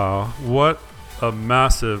Wow, what a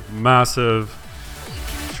massive, massive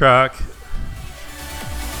track.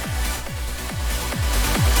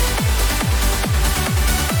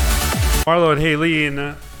 Marlo and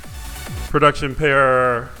Haleen, production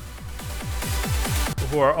pair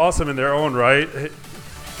who are awesome in their own right.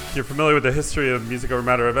 If you're familiar with the history of Music Over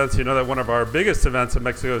Matter events, you know that one of our biggest events in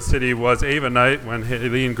Mexico City was Ava Night, when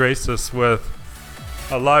Haleen graced us with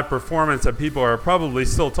a live performance that people are probably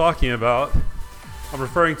still talking about. I'm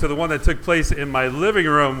referring to the one that took place in my living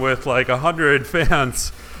room with like 100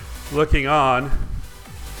 fans looking on.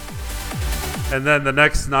 And then the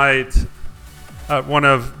next night at one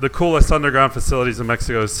of the coolest underground facilities in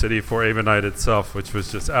Mexico City for Ava Night itself, which was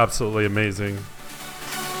just absolutely amazing.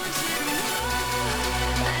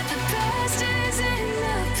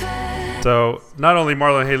 So not only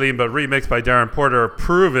Marlon Haleen, but remixed by Darren Porter,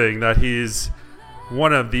 proving that he's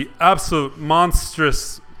one of the absolute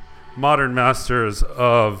monstrous modern masters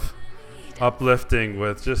of uplifting,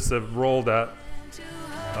 with just a roll that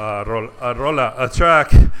a track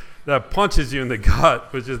that punches you in the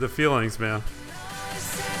gut, which is the feelings, man.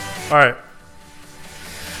 All right,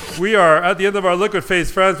 we are at the end of our liquid phase,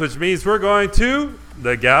 friends, which means we're going to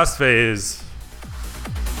the gas phase.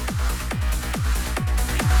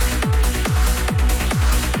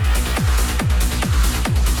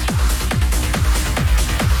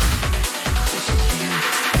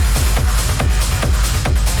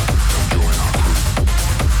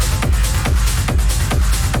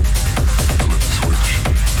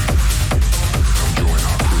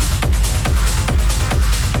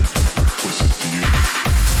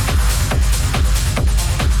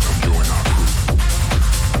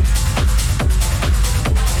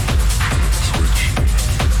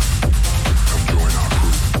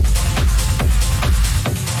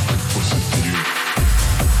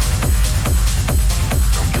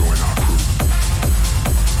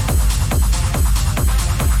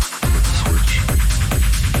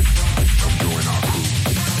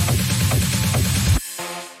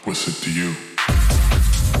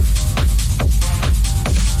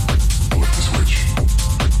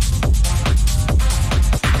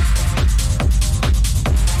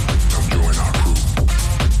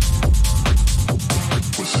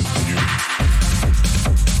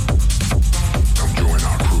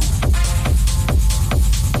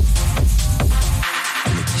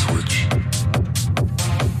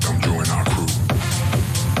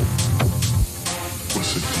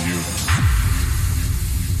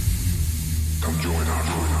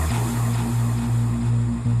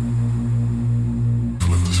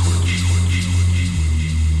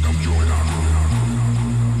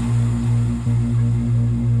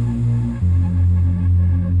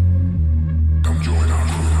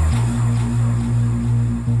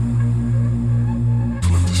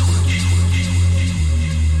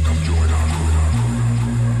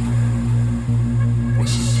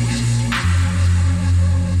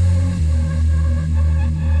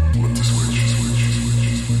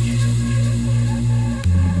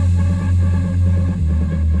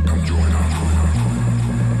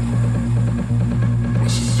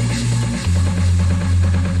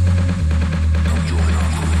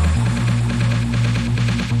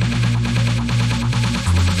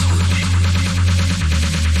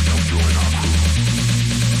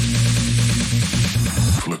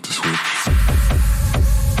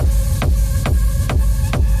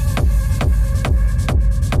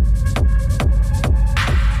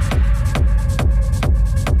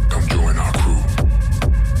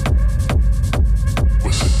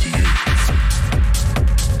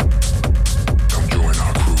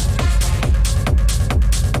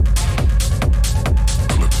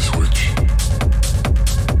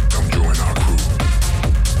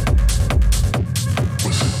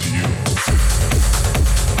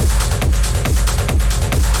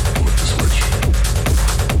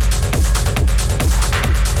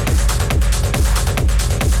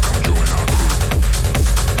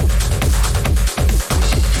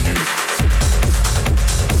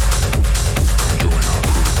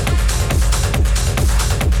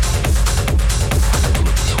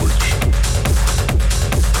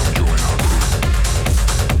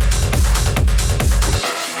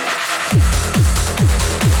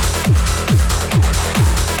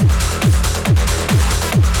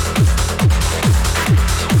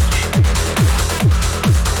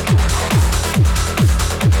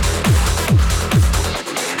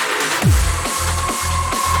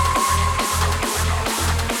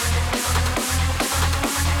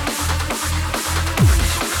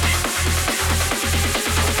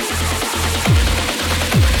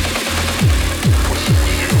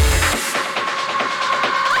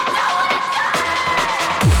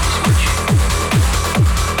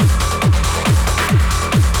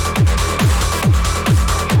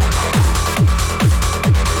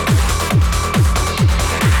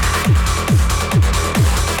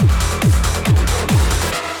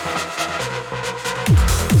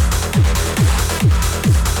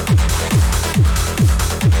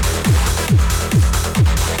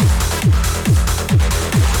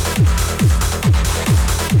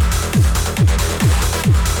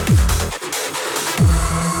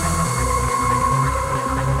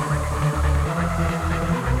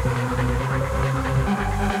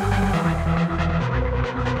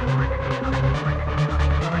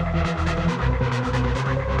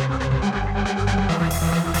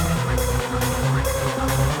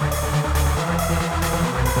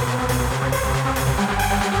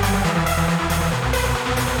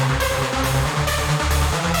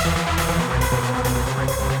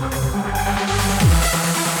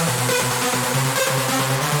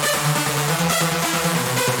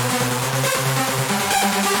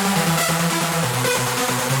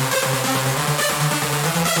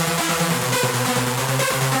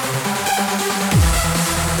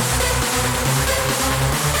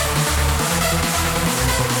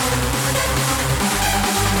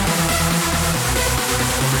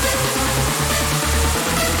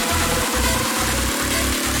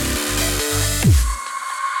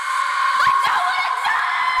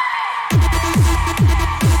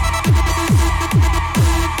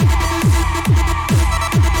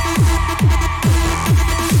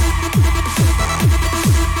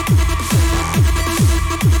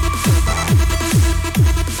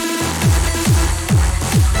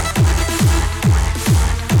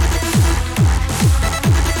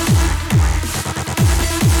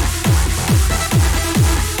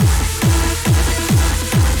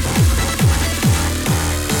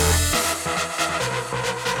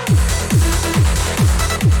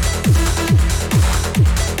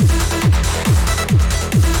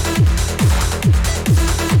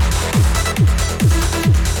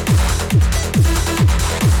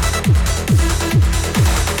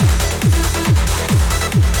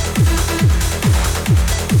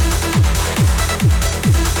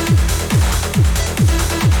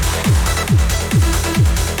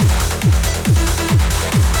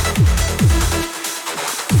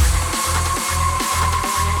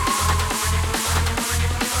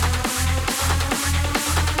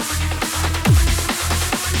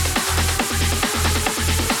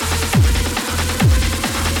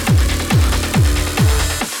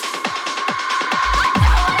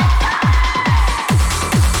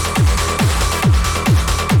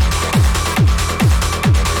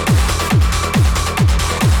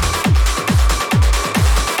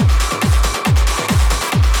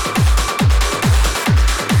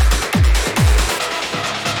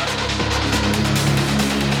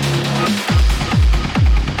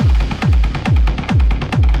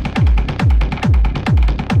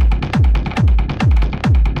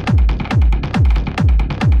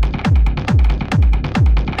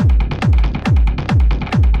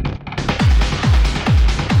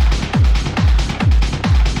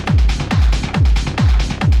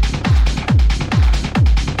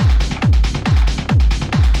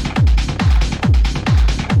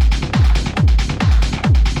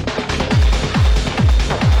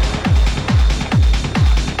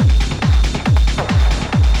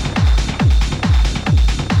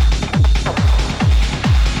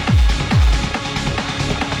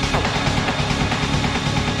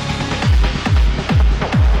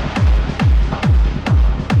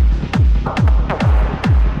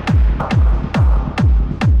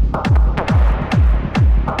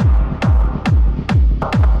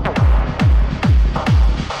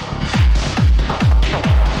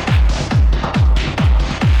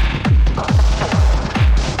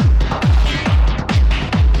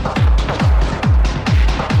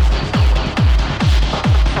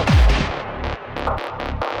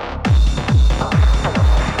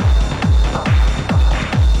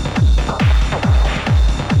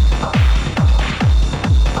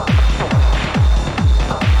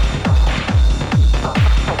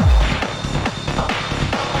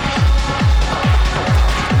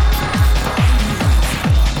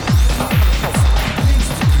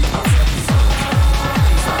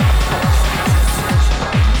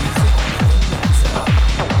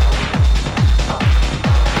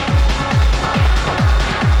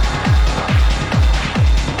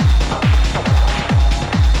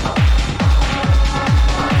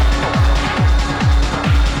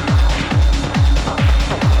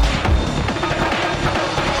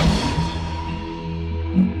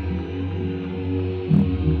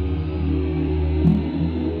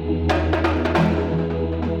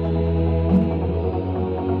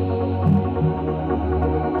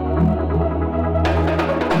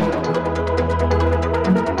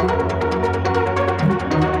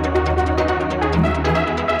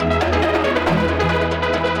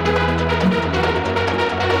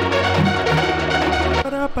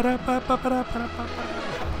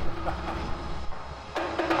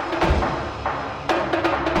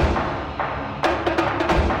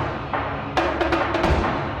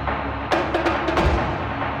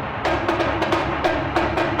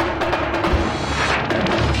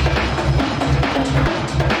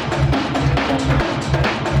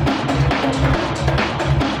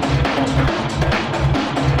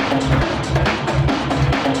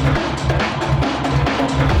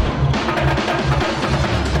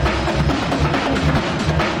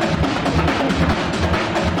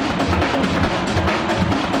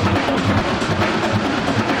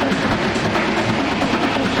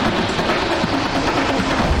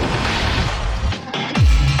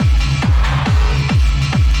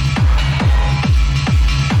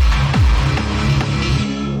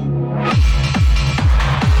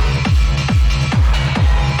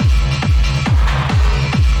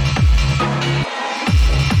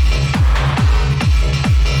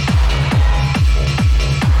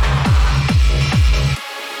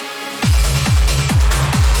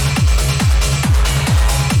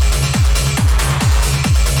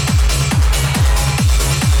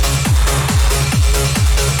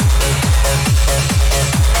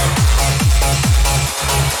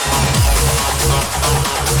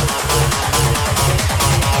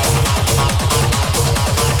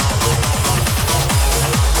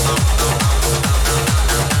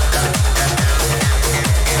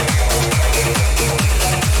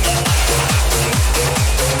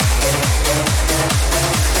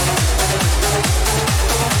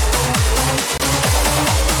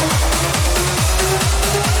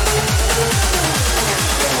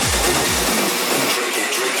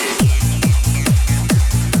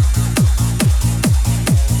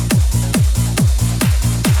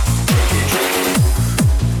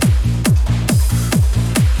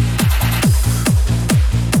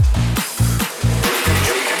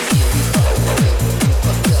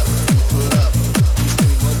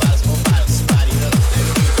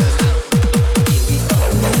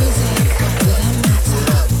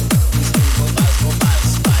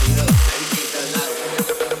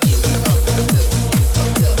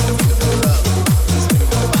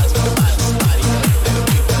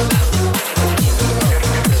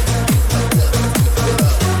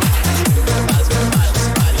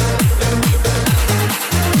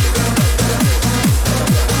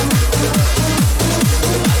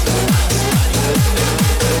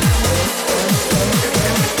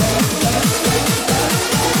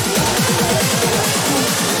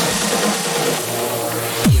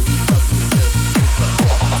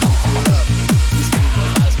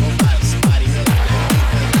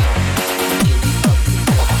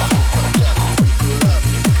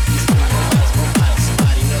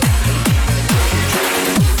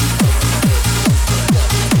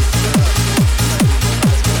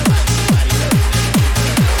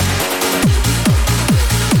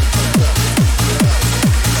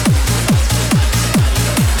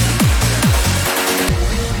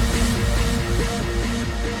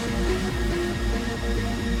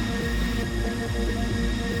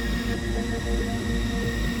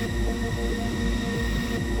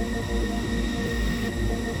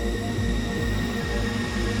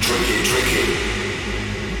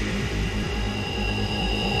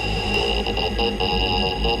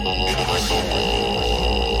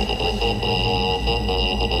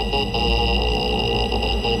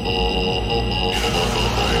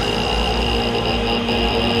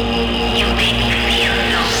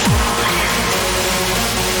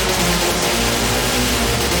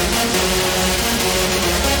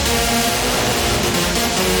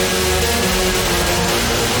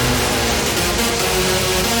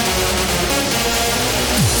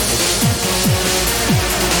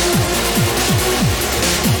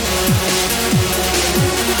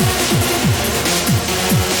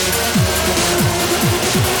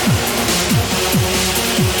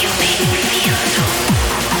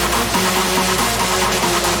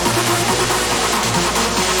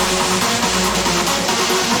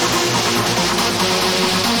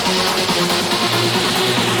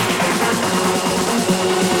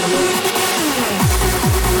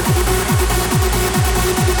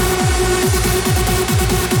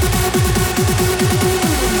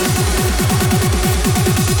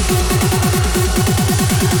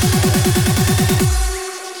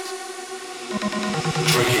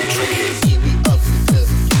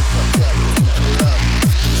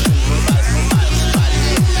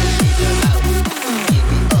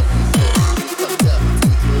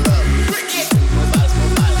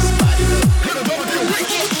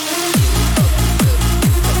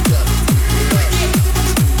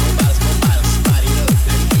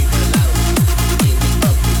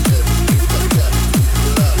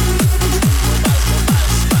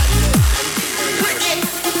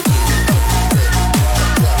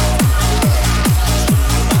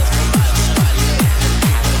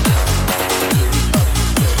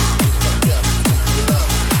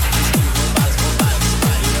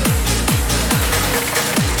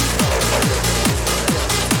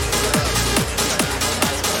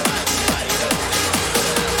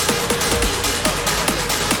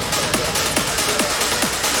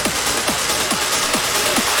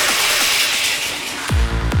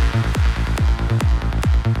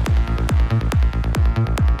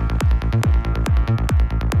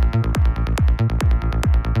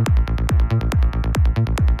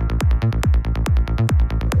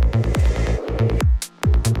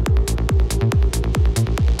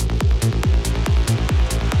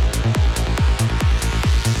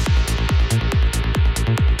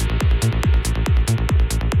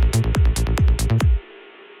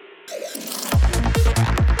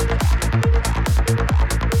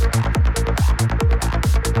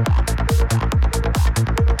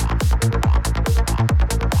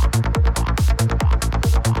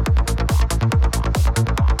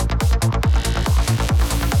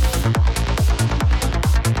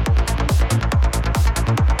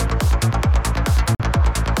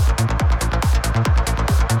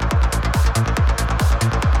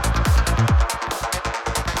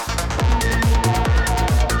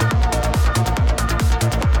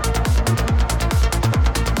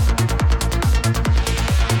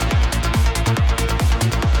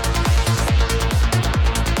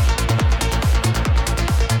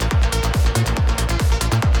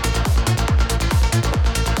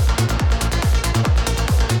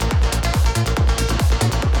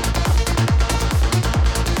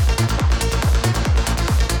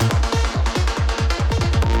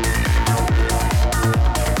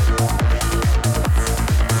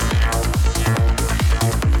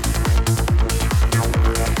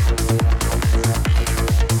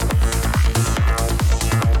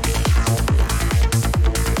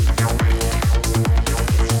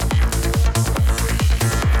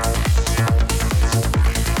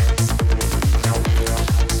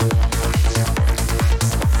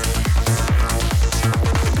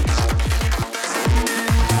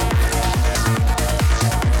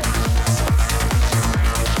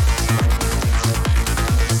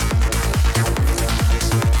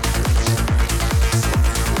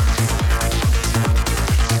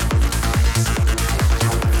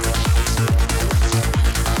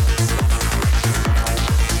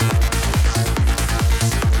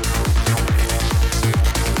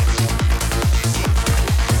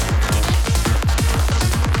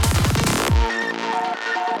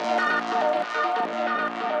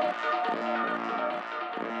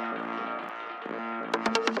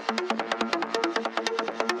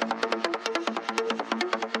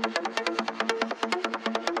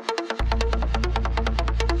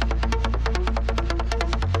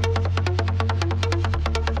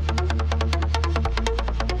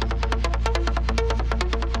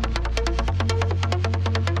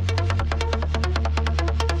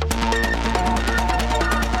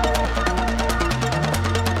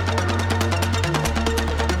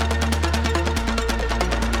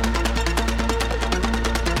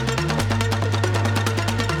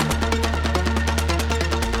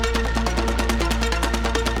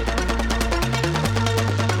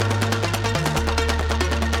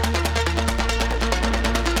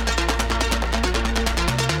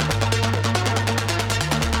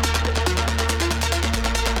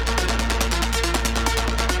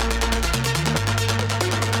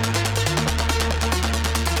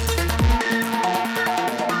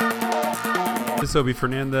 is Obi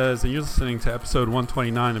Fernandez, and you're listening to episode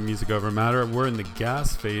 129 of Music Over Matter. We're in the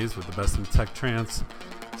gas phase with the best in tech trance.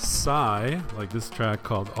 Psy, like this track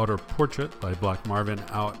called Outer Portrait by Black Marvin,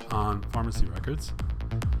 out on Pharmacy Records.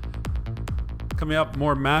 Coming up,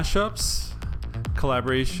 more mashups,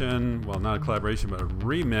 collaboration, well, not a collaboration, but a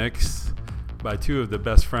remix by two of the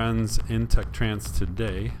best friends in tech trance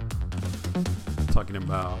today. Talking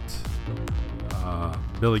about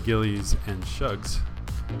Billy Gillies and Shugs.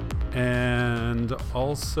 And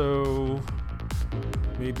also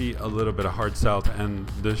maybe a little bit of hard style to end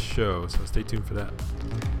this show, so stay tuned for that.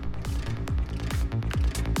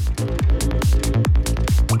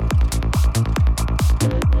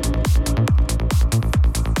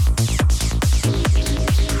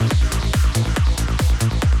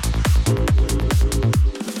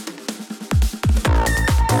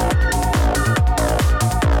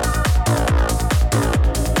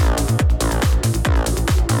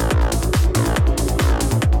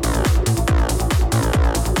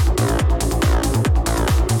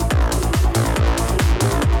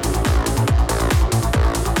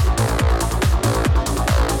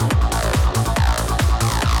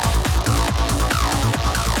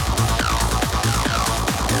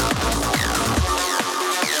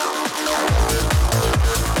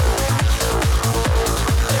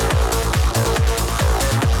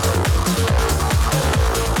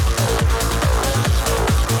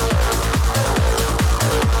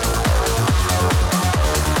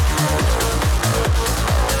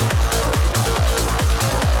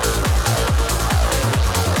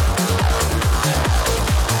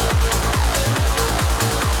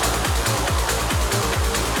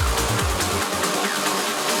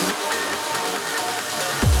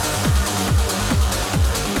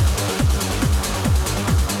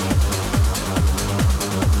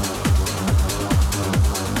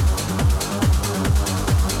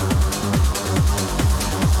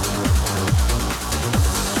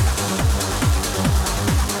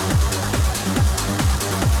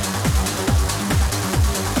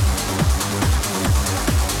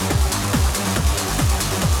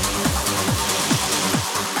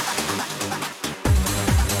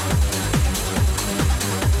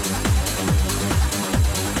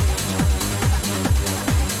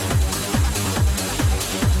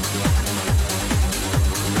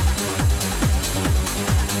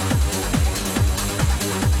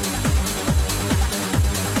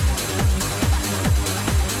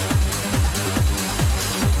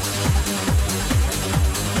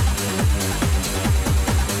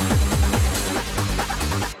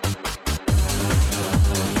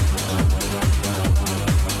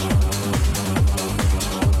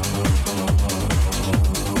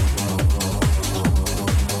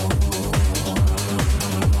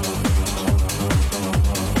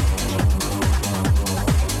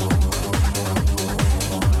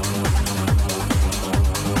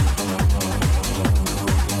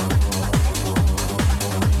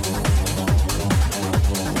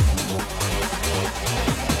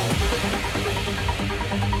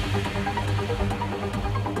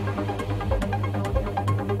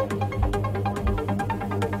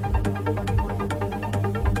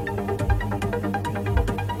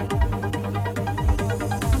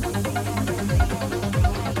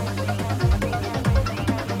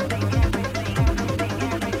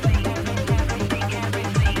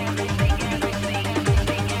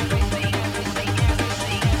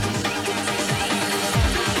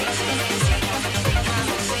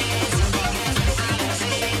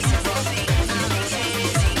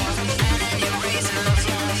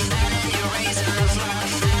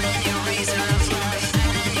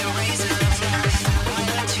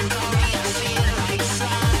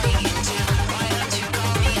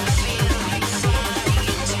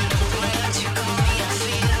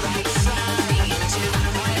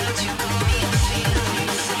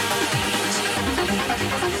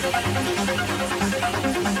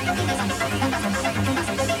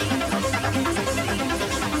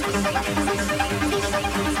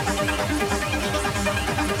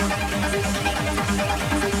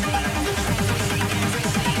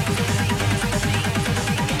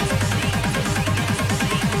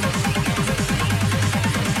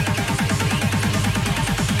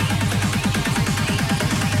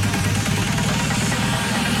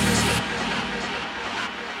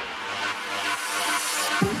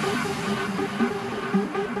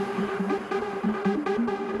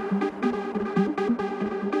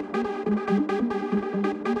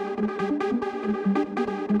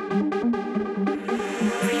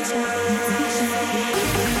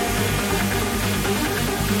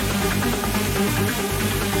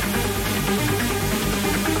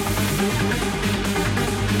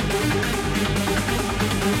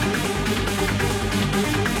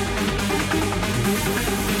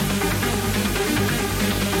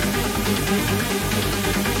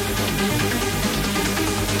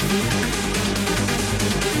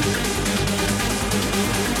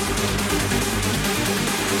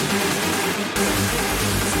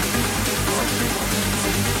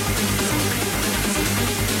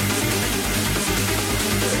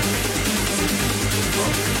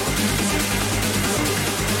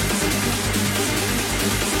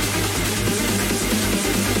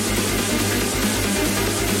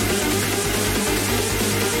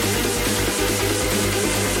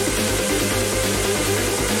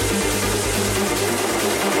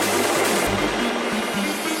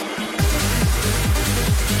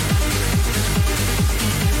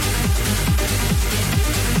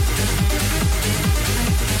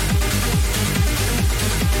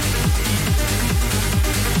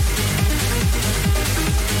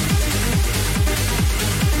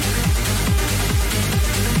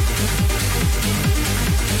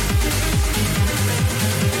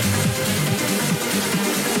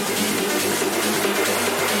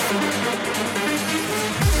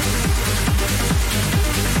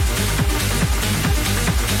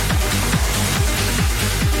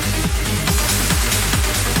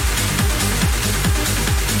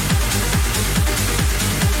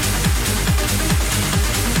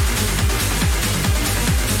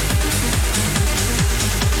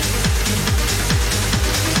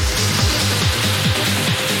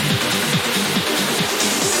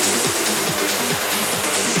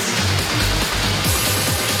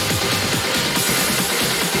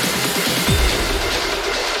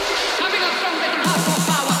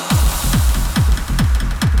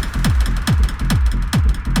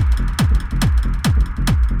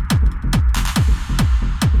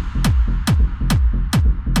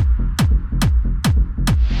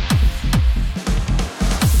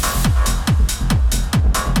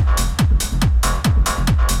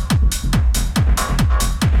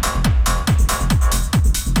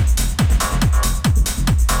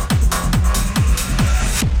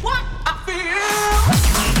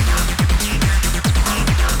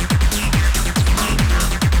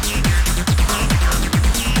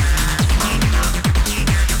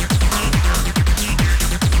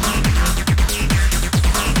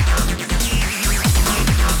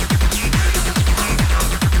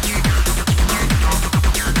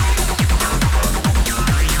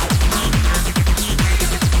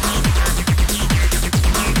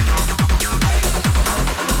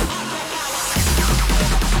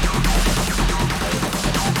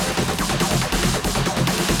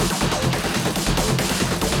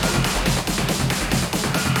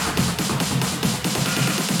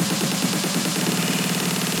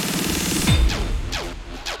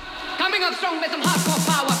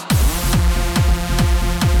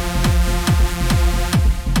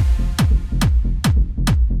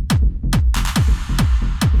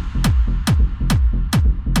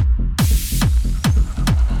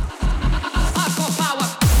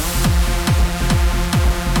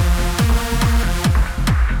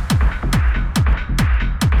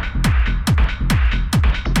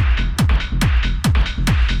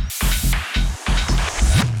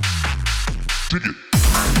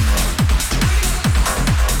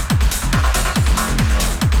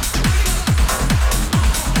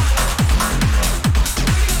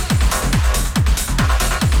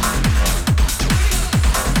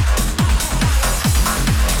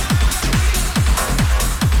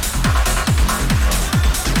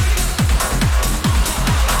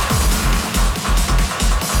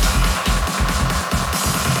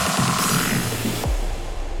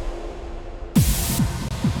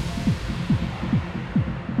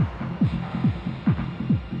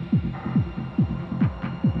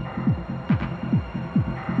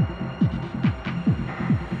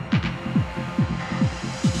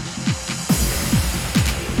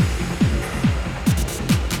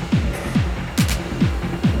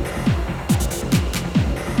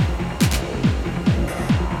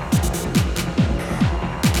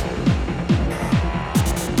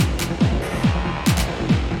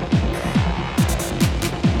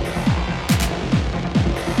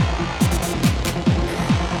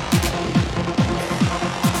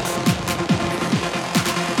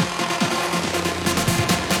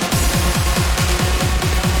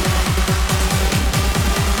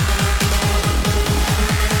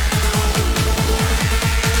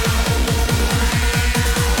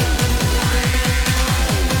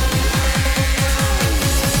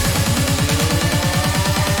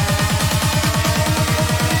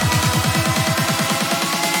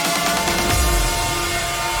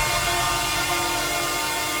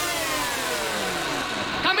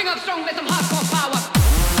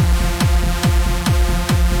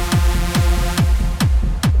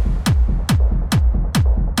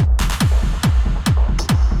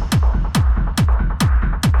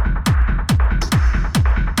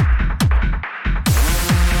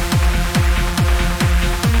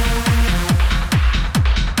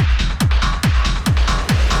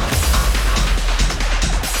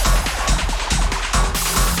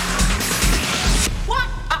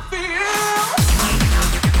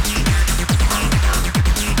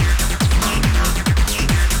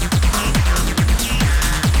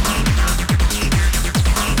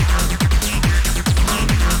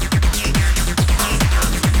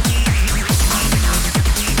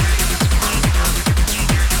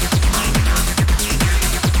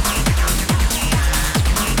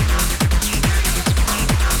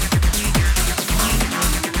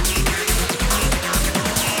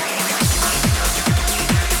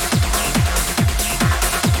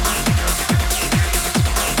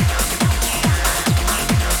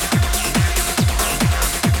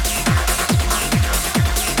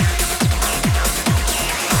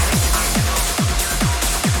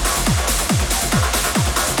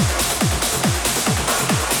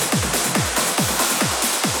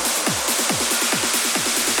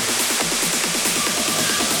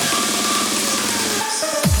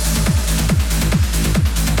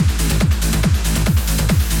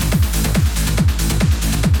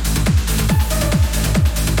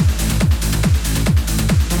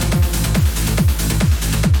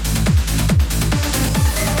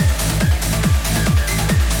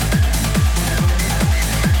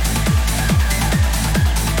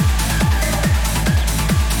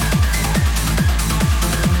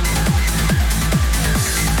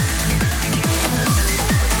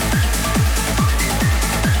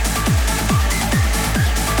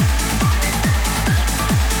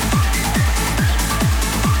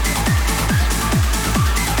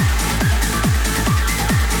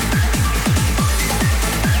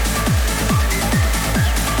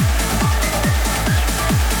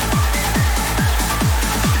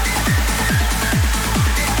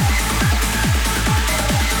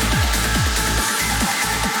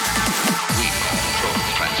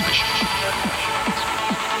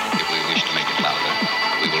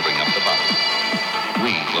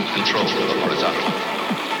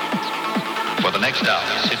 rest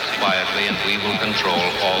out, sit quietly, and we will control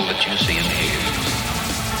all that you see and hear.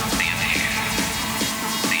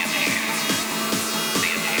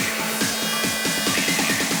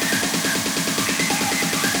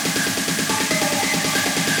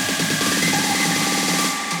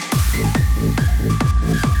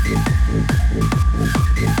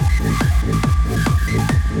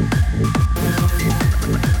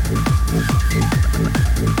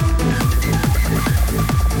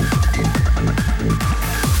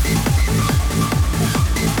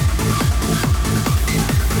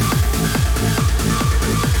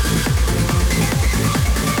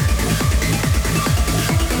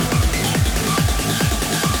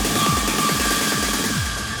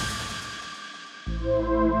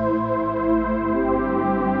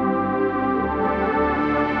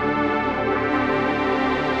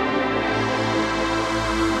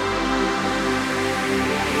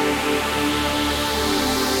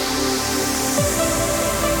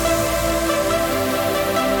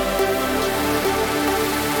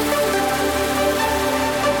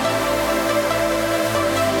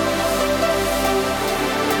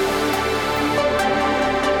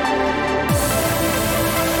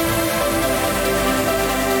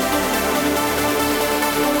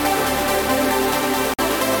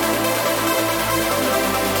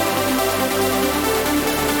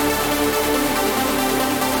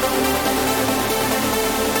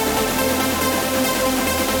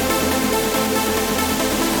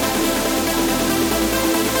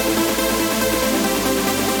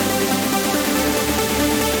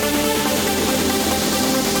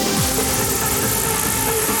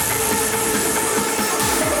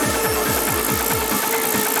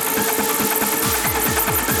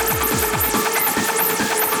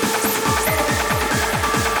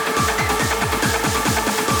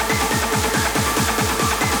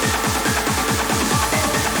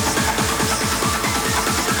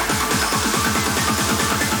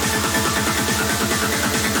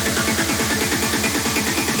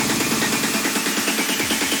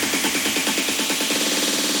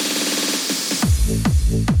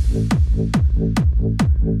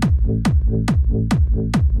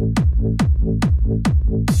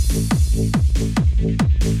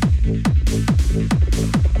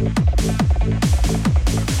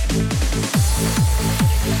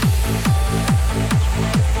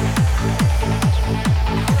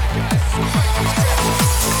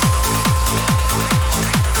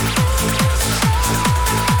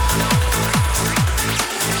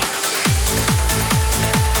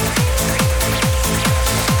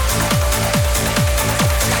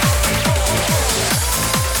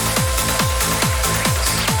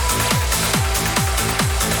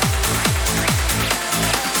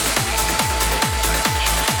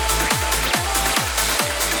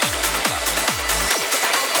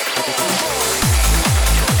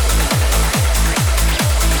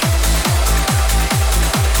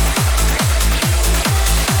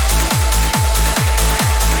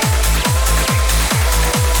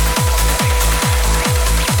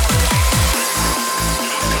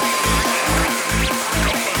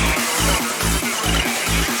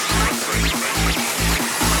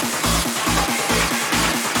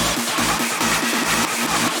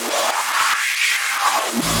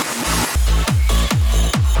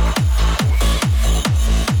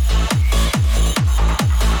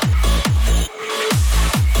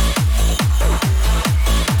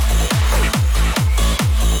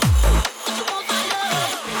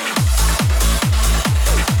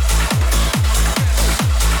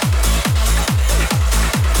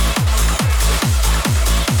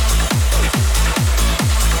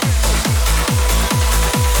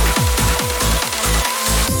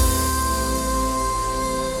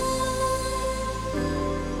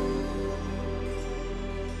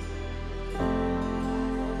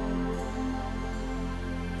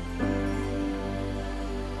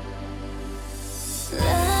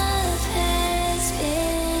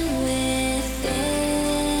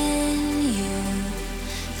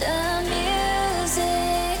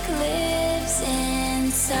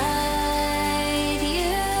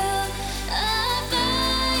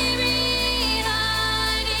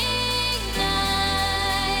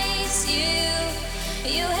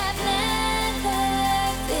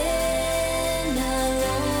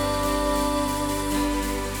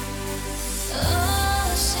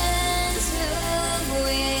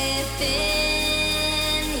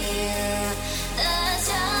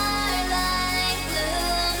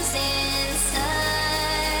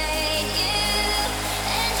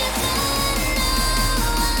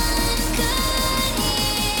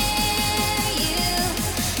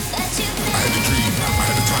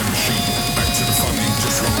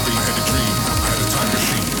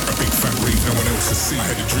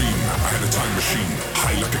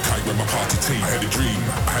 had a dream,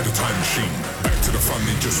 I had a time machine. Back to the fun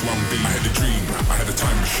in just one beat. I had a dream, I had a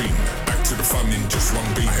time machine. Back to the fun in just one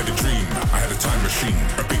beat. I had a dream, I had a time machine.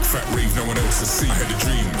 A big fat rave no one else has seen. I had a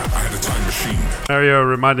dream, I had a time machine. Mario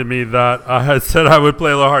reminded me that I had said I would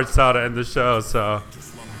play a little hard style to end the show, so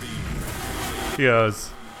he goes,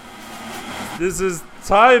 this is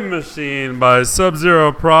Time Machine by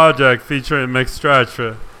Sub-Zero Project featuring Mixed Stretch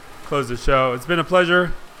to close the show. It's been a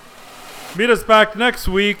pleasure. Meet us back next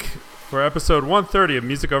week for episode 130 of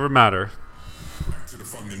Music Over Matter. Back to the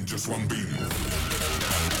fun in just one beat.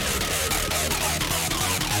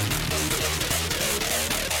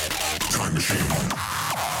 Time machine.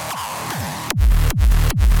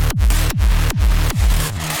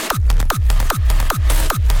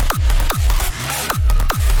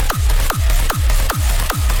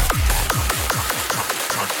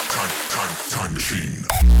 Time machine.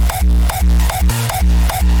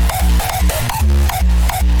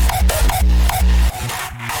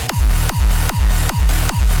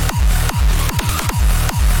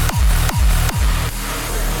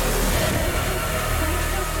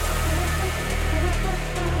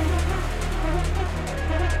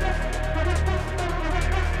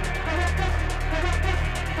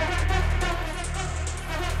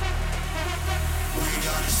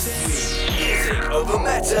 Music Over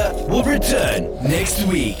Matter will return next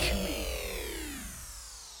week.